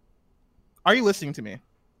 Alexa, are you listening to me?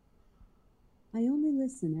 I only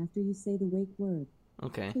listen after you say the wake word.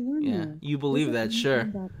 Okay. Yeah, you believe that?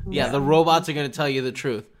 Sure. Yeah, the robots are gonna tell you the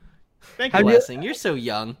truth. Thank you, Blessing. You're so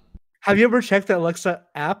young. Have you ever checked the Alexa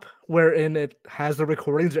app wherein it has the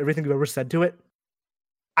recordings of everything you've ever said to it?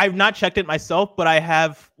 I've not checked it myself, but I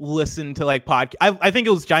have listened to like podcast. I think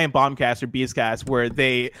it was Giant Bombcast or Beastcast where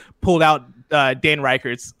they pulled out Dan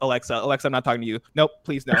Reichert's Alexa. Alexa, I'm not talking to you. Nope,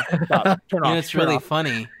 please no. Stop. Turn off. What's really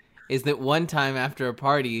funny is that one time after a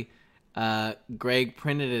party, Greg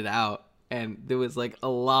printed it out, and there was like a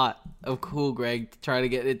lot of cool Greg trying to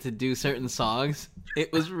get it to do certain songs.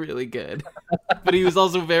 It was really good, but he was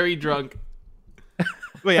also very drunk.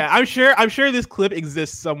 But yeah, I'm sure this clip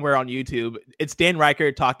exists somewhere on YouTube. It's Dan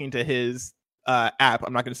Reichert talking to his app.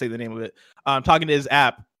 I'm not going to say the name of it. Talking to his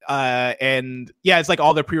app, and yeah, it's like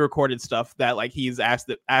all the pre-recorded stuff that like he's asked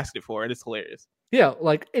it for, and it's hilarious. Yeah,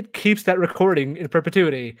 like it keeps that recording in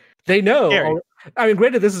perpetuity. They know. I mean,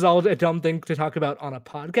 granted, this is all a dumb thing to talk about on a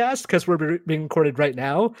podcast because we're being recorded right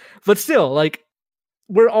now, but still, like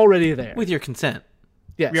we're already there with your consent.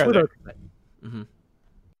 Yes, with our consent. Mm-hmm.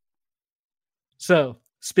 So.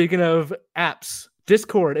 Speaking of apps,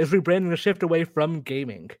 Discord is rebranding a shift away from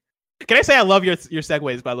gaming. Can I say I love your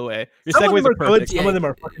segues, by the way? Your segues are perfect. Good, some of them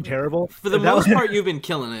are fucking terrible. For the most part, you've been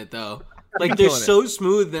killing it, though. Like, they're so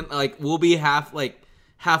smooth that, like, we'll be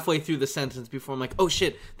halfway through the sentence before I'm like, oh,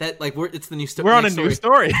 shit, that, like, it's the new story. We're on a new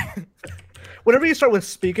story. Whenever you start with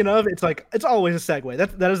speaking of, it's like, it's always a segue.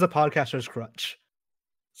 That is the podcaster's crutch.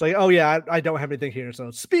 It's like, oh, yeah, I don't have anything here.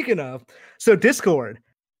 So, speaking of, so Discord.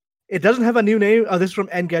 It doesn't have a new name. Oh, this is from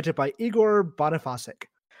Engadget by Igor Bonifasic.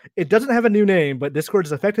 It doesn't have a new name, but Discord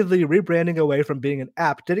is effectively rebranding away from being an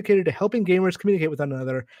app dedicated to helping gamers communicate with one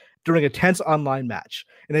another during a tense online match.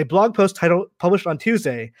 In a blog post published on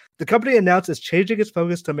Tuesday, the company announced it's changing its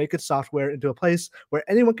focus to make its software into a place where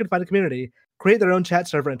anyone can find a community, create their own chat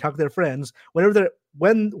server, and talk to their friends whether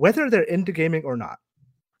they're into gaming or not.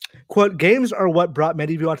 Quote, games are what brought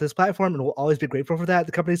many of you onto this platform and we'll always be grateful for that,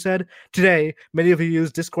 the company said. Today, many of you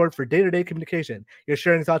use Discord for day-to-day communication. You're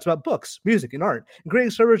sharing thoughts about books, music, and art, and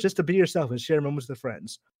creating servers just to be yourself and share moments with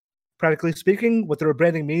friends. Practically speaking, what the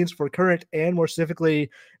rebranding means for current and more specifically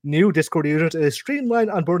new Discord users is a streamlined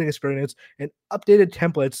onboarding experience and updated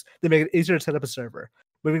templates that make it easier to set up a server.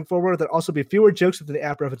 Moving forward, there'll also be fewer jokes within the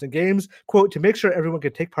app referencing games, quote, to make sure everyone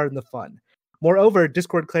can take part in the fun. Moreover,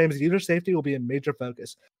 Discord claims user safety will be a major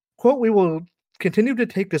focus. Quote, we will continue to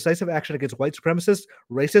take decisive action against white supremacists,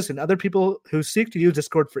 racists, and other people who seek to use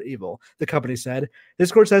Discord for evil, the company said.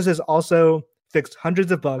 Discord says it has also fixed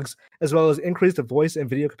hundreds of bugs, as well as increased the voice and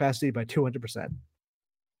video capacity by 200%.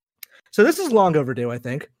 So this is long overdue, I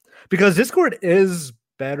think, because Discord is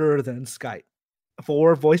better than Skype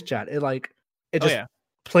for voice chat. It just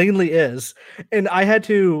plainly is. And I had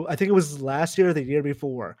to, I think it was last year or the year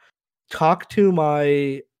before, talk to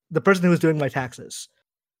the person who was doing my taxes.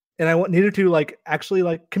 And I needed to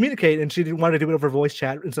actually communicate, and she didn't want to do it over voice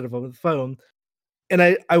chat instead of over the phone. And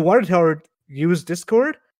I wanted to tell her use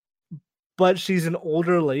Discord, but she's an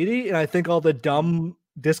older lady, and I think all the dumb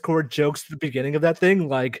Discord jokes at the beginning of that thing,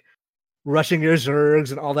 like rushing your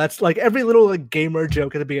zergs and all that's every little gamer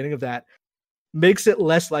joke at the beginning of that makes it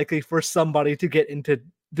less likely for somebody to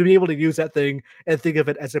be able to use that thing and think of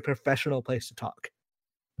it as a professional place to talk.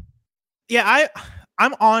 Yeah,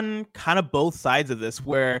 I'm on kind of both sides of this,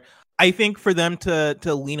 where I think for them to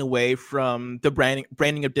lean away from the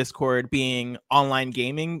branding of Discord being online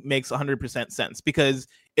gaming makes 100% sense, because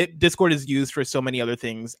Discord is used for so many other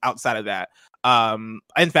things outside of that.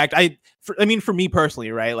 In fact, for me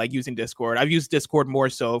personally, right, like using Discord, I've used Discord more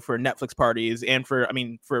so for Netflix parties and for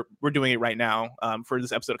we're doing it right now for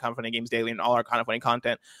this episode of Kind of Funny Games Daily and all our Kind of Funny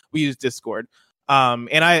content. We use Discord,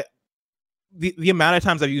 and the amount of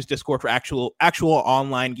times I've used Discord for actual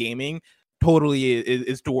online gaming totally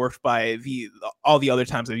is dwarfed by all the other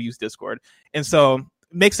times I've used Discord. And so it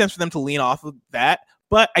makes sense for them to lean off of that.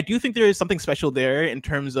 But I do think there is something special there in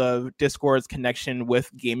terms of Discord's connection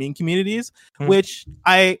with gaming communities, which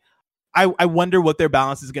I wonder what their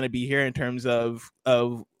balance is going to be here in terms of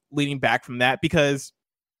leaning back from that, because,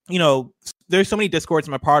 there's so many Discords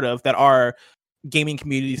I'm a part of that are gaming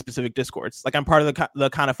community specific Discords. Like I'm part of the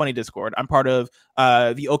Kind of Funny Discord. I'm part of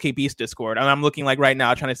the OK Beast Discord, and I'm looking right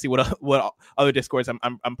now trying to see what other Discords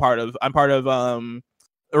I'm part of. I'm part of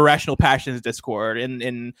Irrational Passions Discord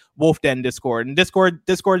and Wolf Den Discord, and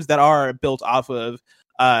Discords that are built off of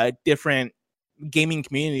different gaming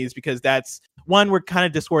communities, because that's one where kind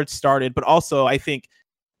of Discord started, but also I think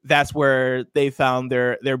that's where they found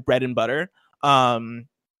their bread and butter.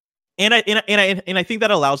 And I think that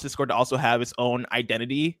allows Discord to also have its own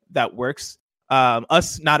identity that works.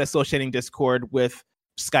 Us not associating Discord with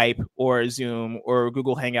Skype or Zoom or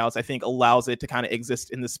Google Hangouts, I think allows it to kind of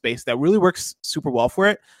exist in the space that really works super well for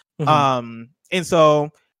it. And so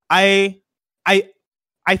I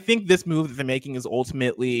think this move that they're making is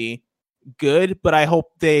ultimately good, but I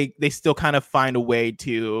hope they still kind of find a way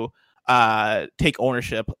to take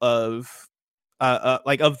ownership of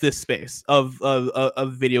this space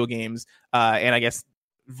of video games and I guess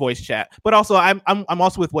voice chat. But also I'm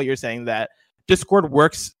also with what you're saying, that Discord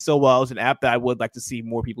works so well as an app that I would like to see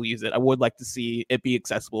more people use it. I would like to see it be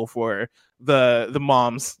accessible for the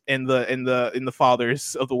moms and the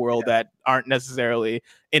fathers of the world that aren't necessarily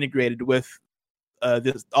integrated with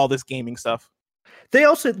all this gaming stuff.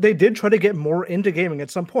 They did try to get more into gaming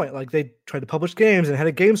at some point. Like they tried to publish games and had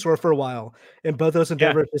a game store for a while, and both those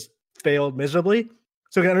endeavors just failed miserably.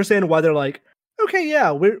 So I can understand why they're like, okay,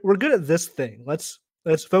 yeah, we're good at this thing. Let's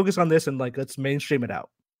focus on this and let's mainstream it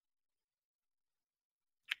out.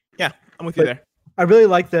 Yeah, I'm with you there. I really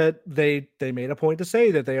like that they made a point to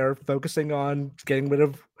say that they are focusing on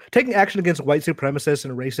taking action against white supremacists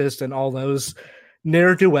and racists and all those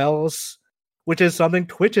ne'er-do-wells, which is something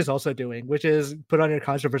Twitch is also doing, which is put on your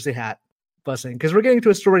controversy hat, blessing. Because we're getting to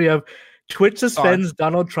a story of Twitch suspends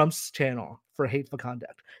Donald Trump's channel for hateful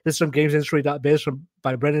conduct. This is from GamesIndustry.biz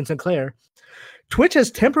by Brendan Sinclair. Twitch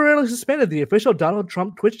has temporarily suspended the official Donald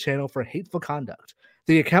Trump Twitch channel for hateful conduct.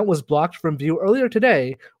 The account was blocked from view earlier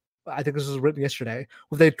today. I think this was written yesterday,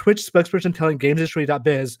 with a Twitch spokesperson telling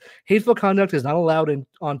GamesIndustry.biz, hateful conduct is not allowed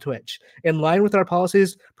on Twitch. In line with our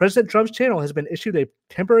policies, President Trump's channel has been issued a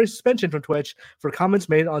temporary suspension from Twitch for comments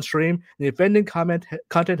made on stream, and the offending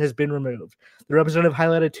content has been removed. The representative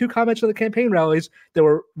highlighted 2 comments from the campaign rallies that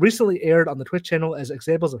were recently aired on the Twitch channel as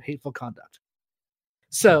examples of hateful conduct.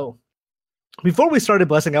 So, before we started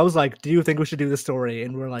Blessing, I was like, do you think we should do this story?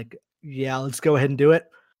 And we're like, yeah, let's go ahead and do it.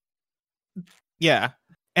 Yeah.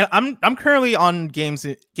 And I'm currently on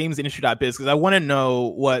GamesIndustry.biz because I want to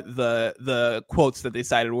know what the quotes that they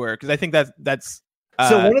cited were, because I think that's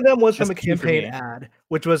so one of them was from a campaign ad,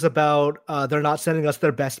 which was about they're not sending us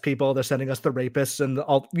their best people, they're sending us the rapists and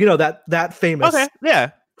all, that famous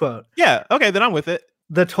quote. Yeah, okay, then I'm with it.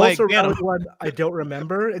 The Tulsa rally one, I don't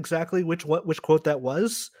remember exactly which quote that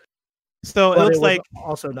was. So it looks like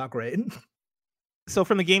also not great. So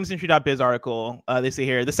from the GamesIndustry.biz article, they say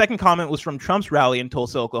here, the second comment was from Trump's rally in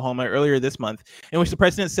Tulsa, Oklahoma earlier this month, in which the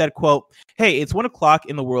president said, quote, "Hey, it's 1 o'clock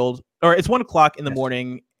in the world, or it's 1 o'clock in the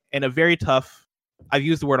morning, and a very tough," I've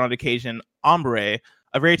used the word on occasion, hombre,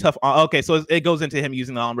 a very tough, okay, so it goes into him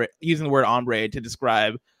using the word hombre to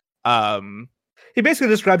describe. He basically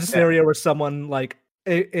describes a scenario where someone, like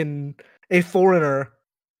a foreigner,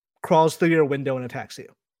 crawls through your window and attacks you.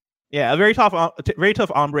 Yeah, a very tough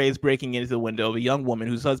hombre is breaking into the window of a young woman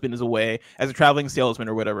whose husband is away as a traveling salesman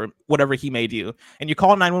or whatever he may do. And you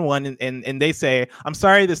call 911 and they say, "I'm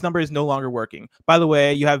sorry, this number is no longer working." By the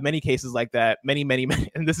way, you have many cases like that, many.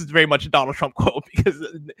 And this is very much a Donald Trump quote because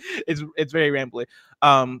it's very rambly.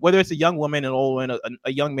 Whether it's a young woman, an old woman,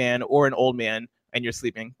 a young man, or an old man, and you're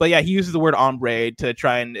sleeping. But yeah, he uses the word hombre to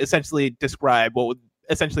try and essentially describe what would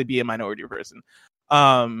essentially be a minority person.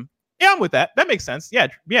 Yeah, I'm with that. That makes sense. Yeah,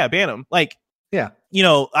 ban him. Like, yeah,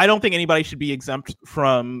 I don't think anybody should be exempt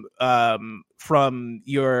from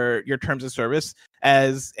your terms of service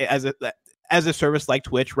as a service like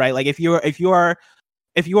Twitch, right? Like, if you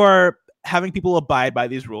are having people abide by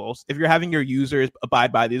these rules, if you're having your users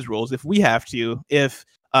abide by these rules, if we have to, if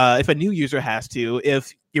a new user has to,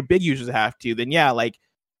 if your big users have to, then yeah, like,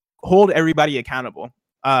 hold everybody accountable.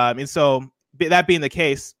 And so that being the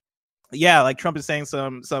case, yeah, like Trump is saying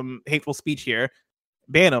some hateful speech here,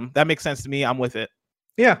 ban him. That makes sense to me. I'm with it.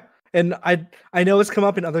 Yeah, and I know it's come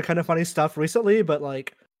up in other kind of funny stuff recently, but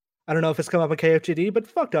like, I don't know if it's come up in KFGD, but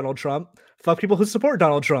fuck Donald Trump. Fuck people who support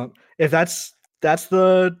Donald Trump. If that's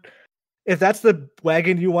the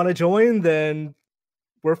wagon you want to join, then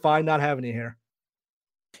we're fine not having you here.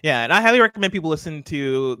 Yeah, and I highly recommend people listen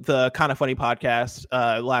to the Kind of Funny podcast,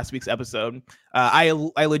 last week's episode. I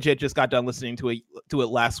legit just got done listening to it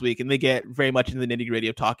last week, and they get very much into the nitty-gritty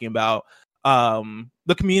of talking about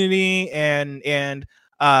the community and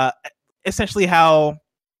essentially how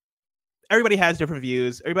everybody has different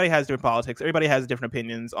views, everybody has different politics, everybody has different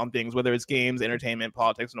opinions on things, whether it's games, entertainment,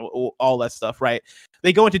 politics, and all that stuff, right?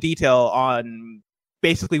 They go into detail on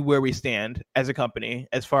basically where we stand as a company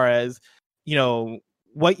as far as,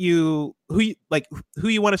 who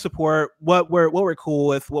you want to support, what we're cool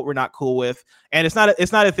with, what we're not cool with. And it's not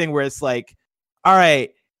a thing where it's like, all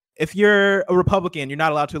right, if you're a Republican, you're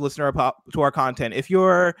not allowed to listen to our content. If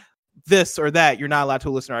you're this or that, you're not allowed to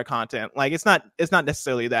listen to our content. Like, it's not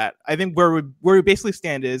necessarily that. I think where we basically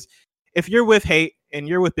stand is, if you're with hate and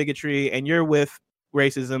you're with bigotry and you're with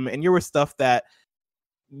racism and you're with stuff that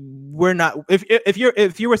we're not, if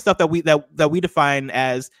you're with stuff that we define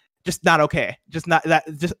as just not okay, just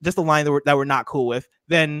a line that we're not cool with,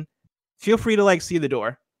 then feel free to see the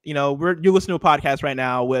door. You're listening to a podcast right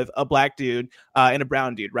now with a black dude and a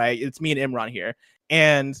brown dude, right? It's me and Imran here.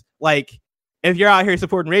 And if you're out here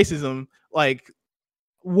supporting racism,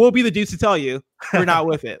 we'll be the dudes to tell you we're not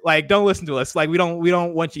with it. Don't listen to us. We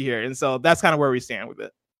don't want you here. And so that's kind of where we stand with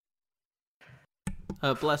it.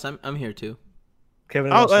 Bless, I'm here too.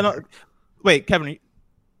 Kevin. Wait, Kevin,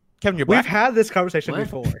 you're black. We've had this conversation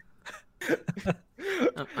before.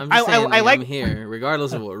 I'm just saying, I'm here,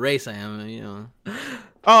 regardless of what race I am.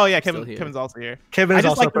 Oh yeah, Kevin's also here. I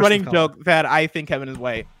just like the running joke that I think Kevin is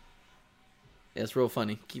white. Yeah, it's real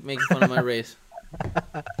funny. Keep making fun of my race.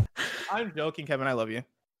 I'm joking, Kevin. I love you.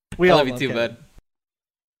 I love you too, Kevin. Bud.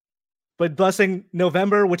 But blessing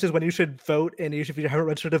November, which is when you should vote, and if you haven't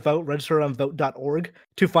registered to vote, register on vote.org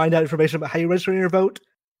to find out information about how you register your vote,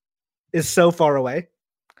 is so far away.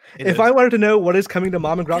 If I wanted to know what is coming to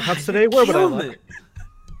Mom and Grog House today, where would I look?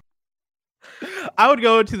 I would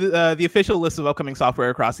go to the official list of upcoming software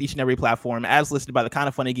across each and every platform, as listed by the Kind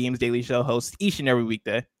of Funny Games Daily Show host each and every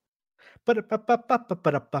weekday. Yeah.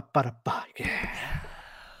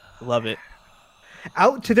 Love it.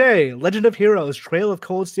 Out today, Legend of Heroes Trail of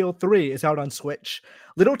Cold Steel 3 is out on Switch.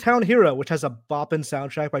 Little Town Hero, which has a boppin'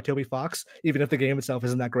 soundtrack by Toby Fox, even if the game itself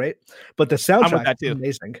isn't that great. But the soundtrack is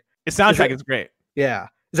amazing. The soundtrack is great. Yeah.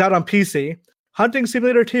 It's out on PC. Hunting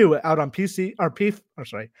Simulator 2 out on PS4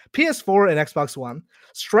 and Xbox One.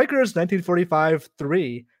 Strikers 1945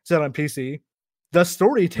 3 is out on PC. The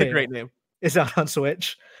Story Tale great name. Is out on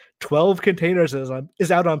Switch. 12 Containers is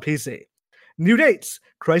out on PC. New dates.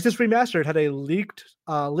 Crisis Remastered had a leaked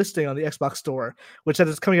listing on the Xbox Store, which says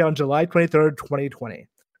it's coming out on July 23rd, 2020.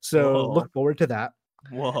 So Look forward to that.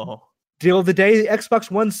 Whoa. Deal of the day, the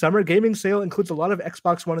Xbox One Summer Gaming Sale includes a lot of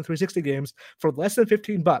Xbox One and 360 games for less than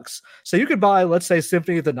 $15. So you could buy, let's say,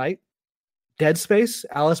 Symphony of the Night, Dead Space,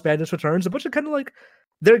 Alice Bandits Returns, a bunch of kind of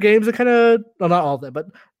their games that kind of, well, not all of them, but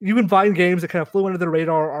you can find games that kind of flew under the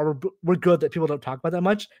radar or were good that people don't talk about that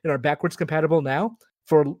much and are backwards compatible now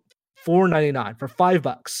for $4.99, for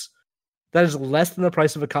 $5. That is less than the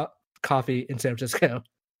price of a coffee in San Francisco.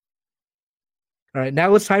 All right,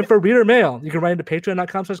 now it's time for Reader Mail. You can write into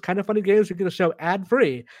patreon.com/kindoffunnygames. You get a show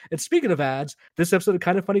ad-free. And speaking of ads, this episode of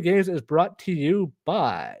Kind of Funny Games is brought to you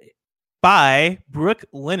by by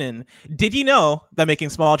Brooklinen. Did you know that making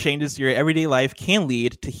small changes to your everyday life can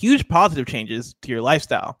lead to huge positive changes to your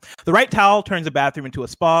lifestyle? The right towel turns a bathroom into a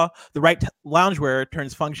spa. The right loungewear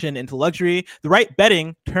turns function into luxury. The right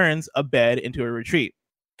bedding turns a bed into a retreat.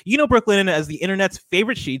 You know Brooklinen as the internet's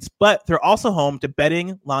favorite sheets, but they're also home to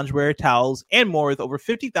bedding, loungewear, towels, and more with over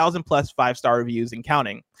 50,000 plus 5-star reviews and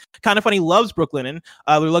counting. Kinda Funny loves Brooklinen,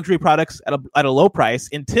 their luxury products at a low price,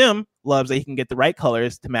 and Tim loves that he can get the right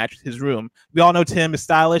colors to match his room. We all know Tim is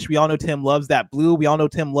stylish. We all know Tim loves that blue. We all know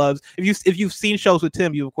Tim loves, if you've seen shows with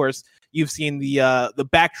Tim, you've seen the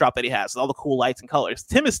backdrop that he has, all the cool lights and colors.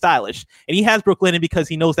 Tim is stylish, and he has Brooklinen because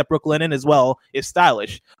he knows that Brooklinen as well is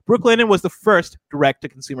stylish. Brooklinen was the first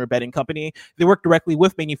direct-to-consumer bedding company. They work directly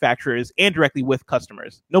with manufacturers and directly with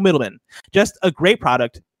customers. No middlemen. Just a great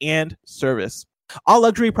product and service. All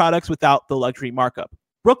luxury products without the luxury markup.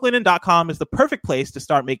 Brooklinen.com is the perfect place to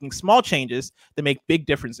start making small changes that make big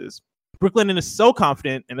differences. Brooklinen is so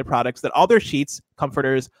confident in their products that all their sheets,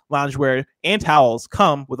 comforters, loungewear, and towels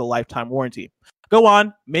come with a lifetime warranty. Go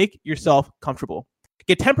on, make yourself comfortable.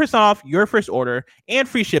 Get 10% off your first order and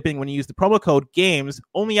free shipping when you use the promo code GAMES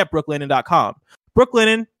only at brooklinen.com.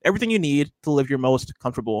 Brooklinen, everything you need to live your most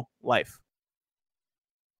comfortable life.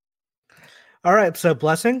 All right, so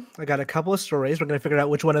Blessing, I got a couple of stories. We're going to figure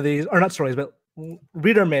out which one of these, or not stories, but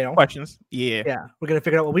reader mail. Questions. Yeah. We're going to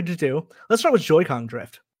figure out what we do. Let's start with Joy-Con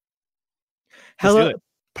drift. Hello,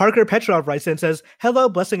 Parker Petrov writes in and says, hello,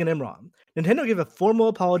 Blessing and Imran. Nintendo gave a formal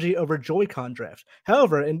apology over Joy-Con drift.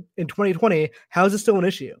 However, in 2020, how is it still an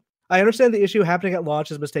issue? I understand the issue happening at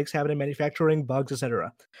launch as mistakes happen in manufacturing, bugs,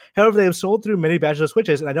 etc. However, they have sold through many batches of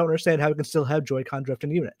Switches, and I don't understand how we can still have Joy-Con drift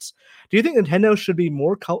in units. Do you think Nintendo should be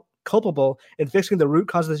more culpable in fixing the root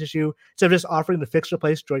cause of this issue instead of just offering to fix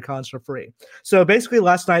replace Joy-Cons for free? So basically,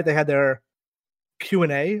 last night they had their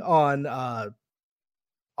Q&A on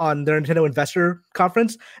their Nintendo investor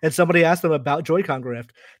conference, and somebody asked them about Joy-Con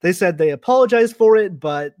drift. They said they apologized for it,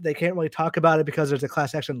 but they can't really talk about it because there's a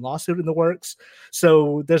class action lawsuit in the works.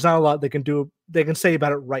 So there's not a lot they can say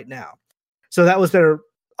about it right now. So that was their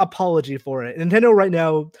apology for it. Nintendo right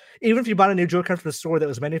now, even if you bought a new Joy-Con from the store that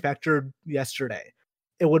was manufactured yesterday,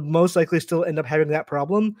 it would most likely still end up having that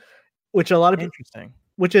problem, which a lot of interesting.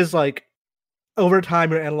 Which is like, over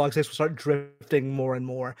time, your analog sticks will start drifting more and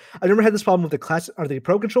more. I've never had this problem with the classic or the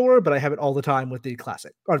Pro controller, but I have it all the time with the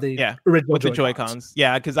classic or the original with Joy-Cons. The Joy-Cons.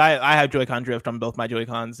 Yeah, because I have Joy-Con drift on both my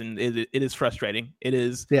Joy-Cons, and it is frustrating. It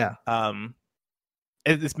is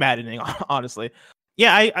it's maddening, honestly.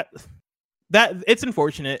 Yeah, that it's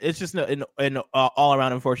unfortunate. It's just an all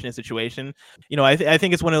around unfortunate situation. You know, I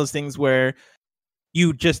think it's one of those things where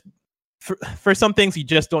you just for some things you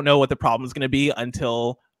just don't know what the problem is going to be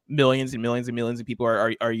until millions and millions and millions of people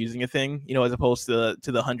are using a thing, you know, as opposed to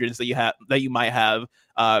the hundreds that you might have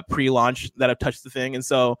pre-launch that have touched the thing. And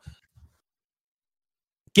so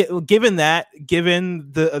given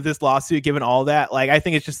this lawsuit, given all that, like, I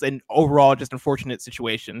think it's just an overall just unfortunate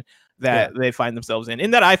situation that they find themselves in,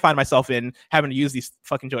 and that I find myself in, having to use these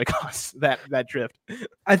fucking Joy-Cons that drift.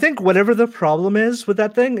 I think whatever the problem is with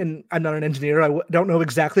that thing, and I'm not an engineer, I don't know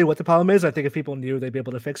exactly what the problem is. I think if people knew, they'd be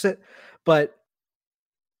able to fix it, but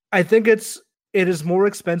I think it is more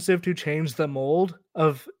expensive to change the mold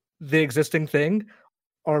of the existing thing,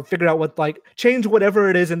 or figure out change whatever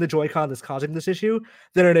it is in the Joy-Con that's causing this issue,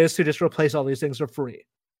 than it is to just replace all these things for free.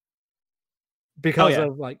 Because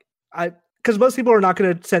because most people are not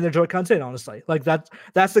going to send their Joy-Cons in, honestly. Like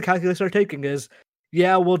that's the calculus they're taking is,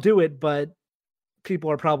 yeah, we'll do it, but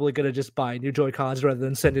people are probably going to just buy new Joy-Cons rather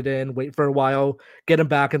than send it in, wait for a while, get them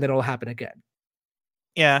back, and then it'll happen again.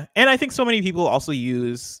 Yeah, and I think so many people also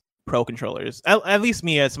use Pro controllers. At least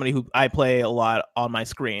me, as somebody who I play a lot on my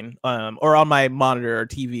screen, or on my monitor or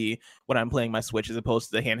TV when I'm playing my Switch, as opposed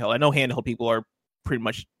to the handheld. I know handheld people are pretty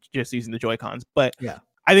much just using the Joy-Cons, but yeah,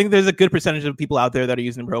 I think there's a good percentage of people out there that are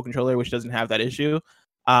using the Pro controller, which doesn't have that issue,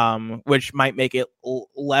 which might make it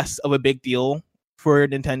less of a big deal for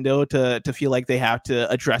Nintendo to feel like they have to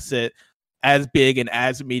address it as big and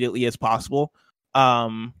as immediately as possible.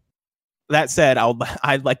 That said,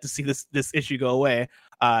 I'd like to see this issue go away.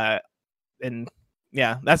 And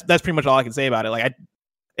yeah, that's pretty much all I can say about it. Like,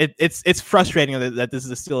 it's frustrating that this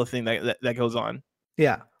is still a thing that goes on.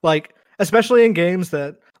 Yeah, like, especially in games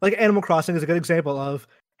that, like, Animal Crossing is a good example of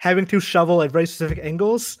having to shovel at very specific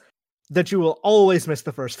angles that you will always miss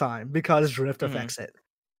the first time because drift affects it.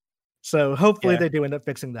 So hopefully they do end up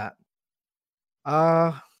fixing that.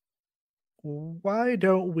 Why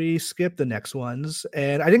don't we skip the next ones?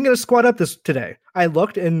 And I didn't get a squad up today. I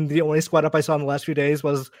looked, and the only squad up I saw in the last few days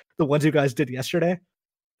was the ones you guys did yesterday.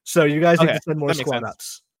 So you guys need to send more squad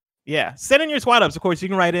ups. Yeah, send in your squad ups. Of course, you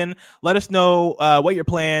can write in. Let us know what your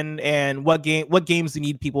plan and what games you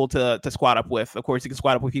need people to squad up with. Of course, you can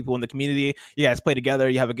squad up with people in the community. You guys play together.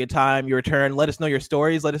 You have a good time. You return. Let us know your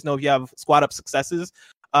stories. Let us know if you have squad up successes.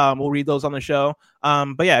 We'll read those on the show.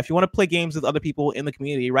 But yeah, if you want to play games with other people in the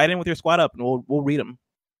community, write in with your squad up, and we'll read them.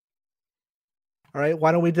 All right.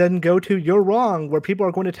 Why don't we then go to You're Wrong, where people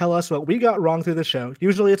are going to tell us what we got wrong through the show.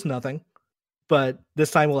 Usually it's nothing, but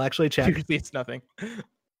this time we'll actually check. Usually it's nothing.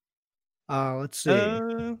 Let's see.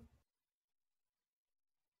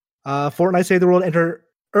 Fortnite Save the World enter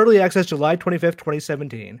early access July 25th,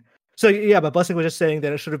 2017. So yeah, but Blessing was just saying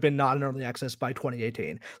that it should have been not in early access by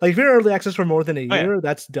 2018. Like if you're in early access for more than a year,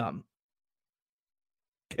 that's dumb.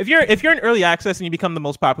 If you're in early access and you become the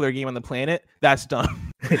most popular game on the planet, that's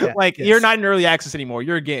dumb. You're not in early access anymore.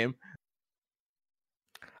 You're a game.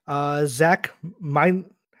 Zach, how do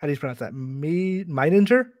you pronounce that?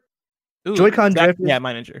 Meininger? Joy-Con drift. Yeah,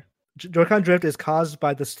 Meininger. Joy-Con drift is caused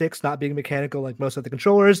by the sticks not being mechanical like most of the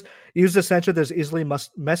controllers. Use a sensor that's easily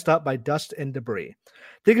messed up by dust and debris.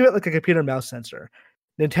 Think of it like a computer mouse sensor.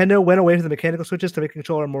 Nintendo went away from the mechanical switches to make the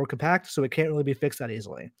controller more compact, so it can't really be fixed that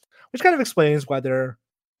easily. Which kind of explains why they're...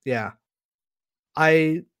 Yeah.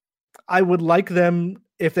 I would like them,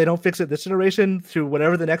 if they don't fix it this iteration, through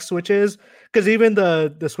whatever the next Switch is, because even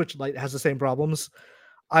the Switch Lite has the same problems.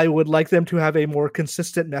 I would like them to have a more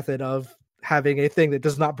consistent method of having a thing that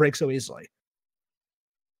does not break so easily.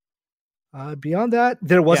 Beyond that,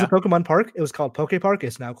 there was a Pokemon Park. It was called Poke Park.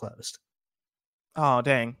 It's now closed. Oh,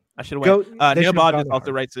 dang. I should have went. Neil Bodge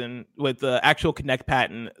also writes in with the actual Kinect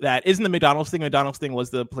patent that isn't the McDonald's thing. McDonald's thing was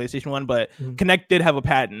the PlayStation one, but Kinect did have a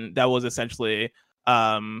patent that was essentially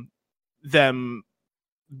them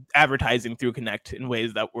advertising through Kinect in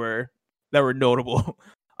ways that were notable.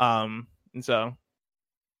 And so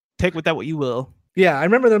take with that what you will. Yeah, I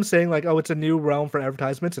remember them saying like, "Oh, it's a new realm for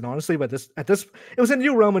advertisements." And honestly, but it was a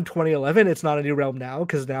new realm in 2011. It's not a new realm now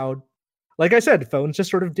because now, like I said, phones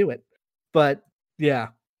just sort of do it. But yeah,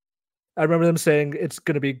 I remember them saying it's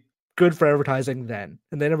going to be good for advertising then,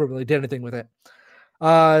 and they never really did anything with it.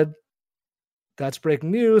 That's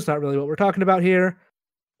breaking news. Not really what we're talking about here.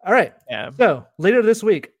 All right. Yeah. So later this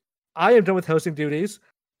week, I am done with hosting duties,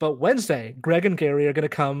 but Wednesday, Greg and Gary are going to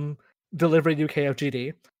come deliver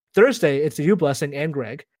UKFGD. Thursday, it's you, Blessing, and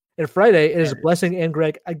Greg. And Friday, it is Blessing and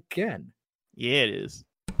Greg again. Yeah, it is.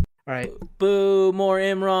 All right. Boo, more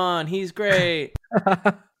Imran. He's great.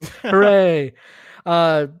 Hooray.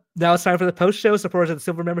 Now it's time for the post-show. Supporters at the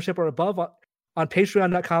silver membership or above on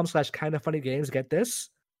patreon.com/kindoffunnygames. Get this.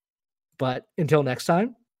 But until next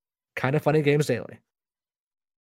time, Kind of Funny Games Daily.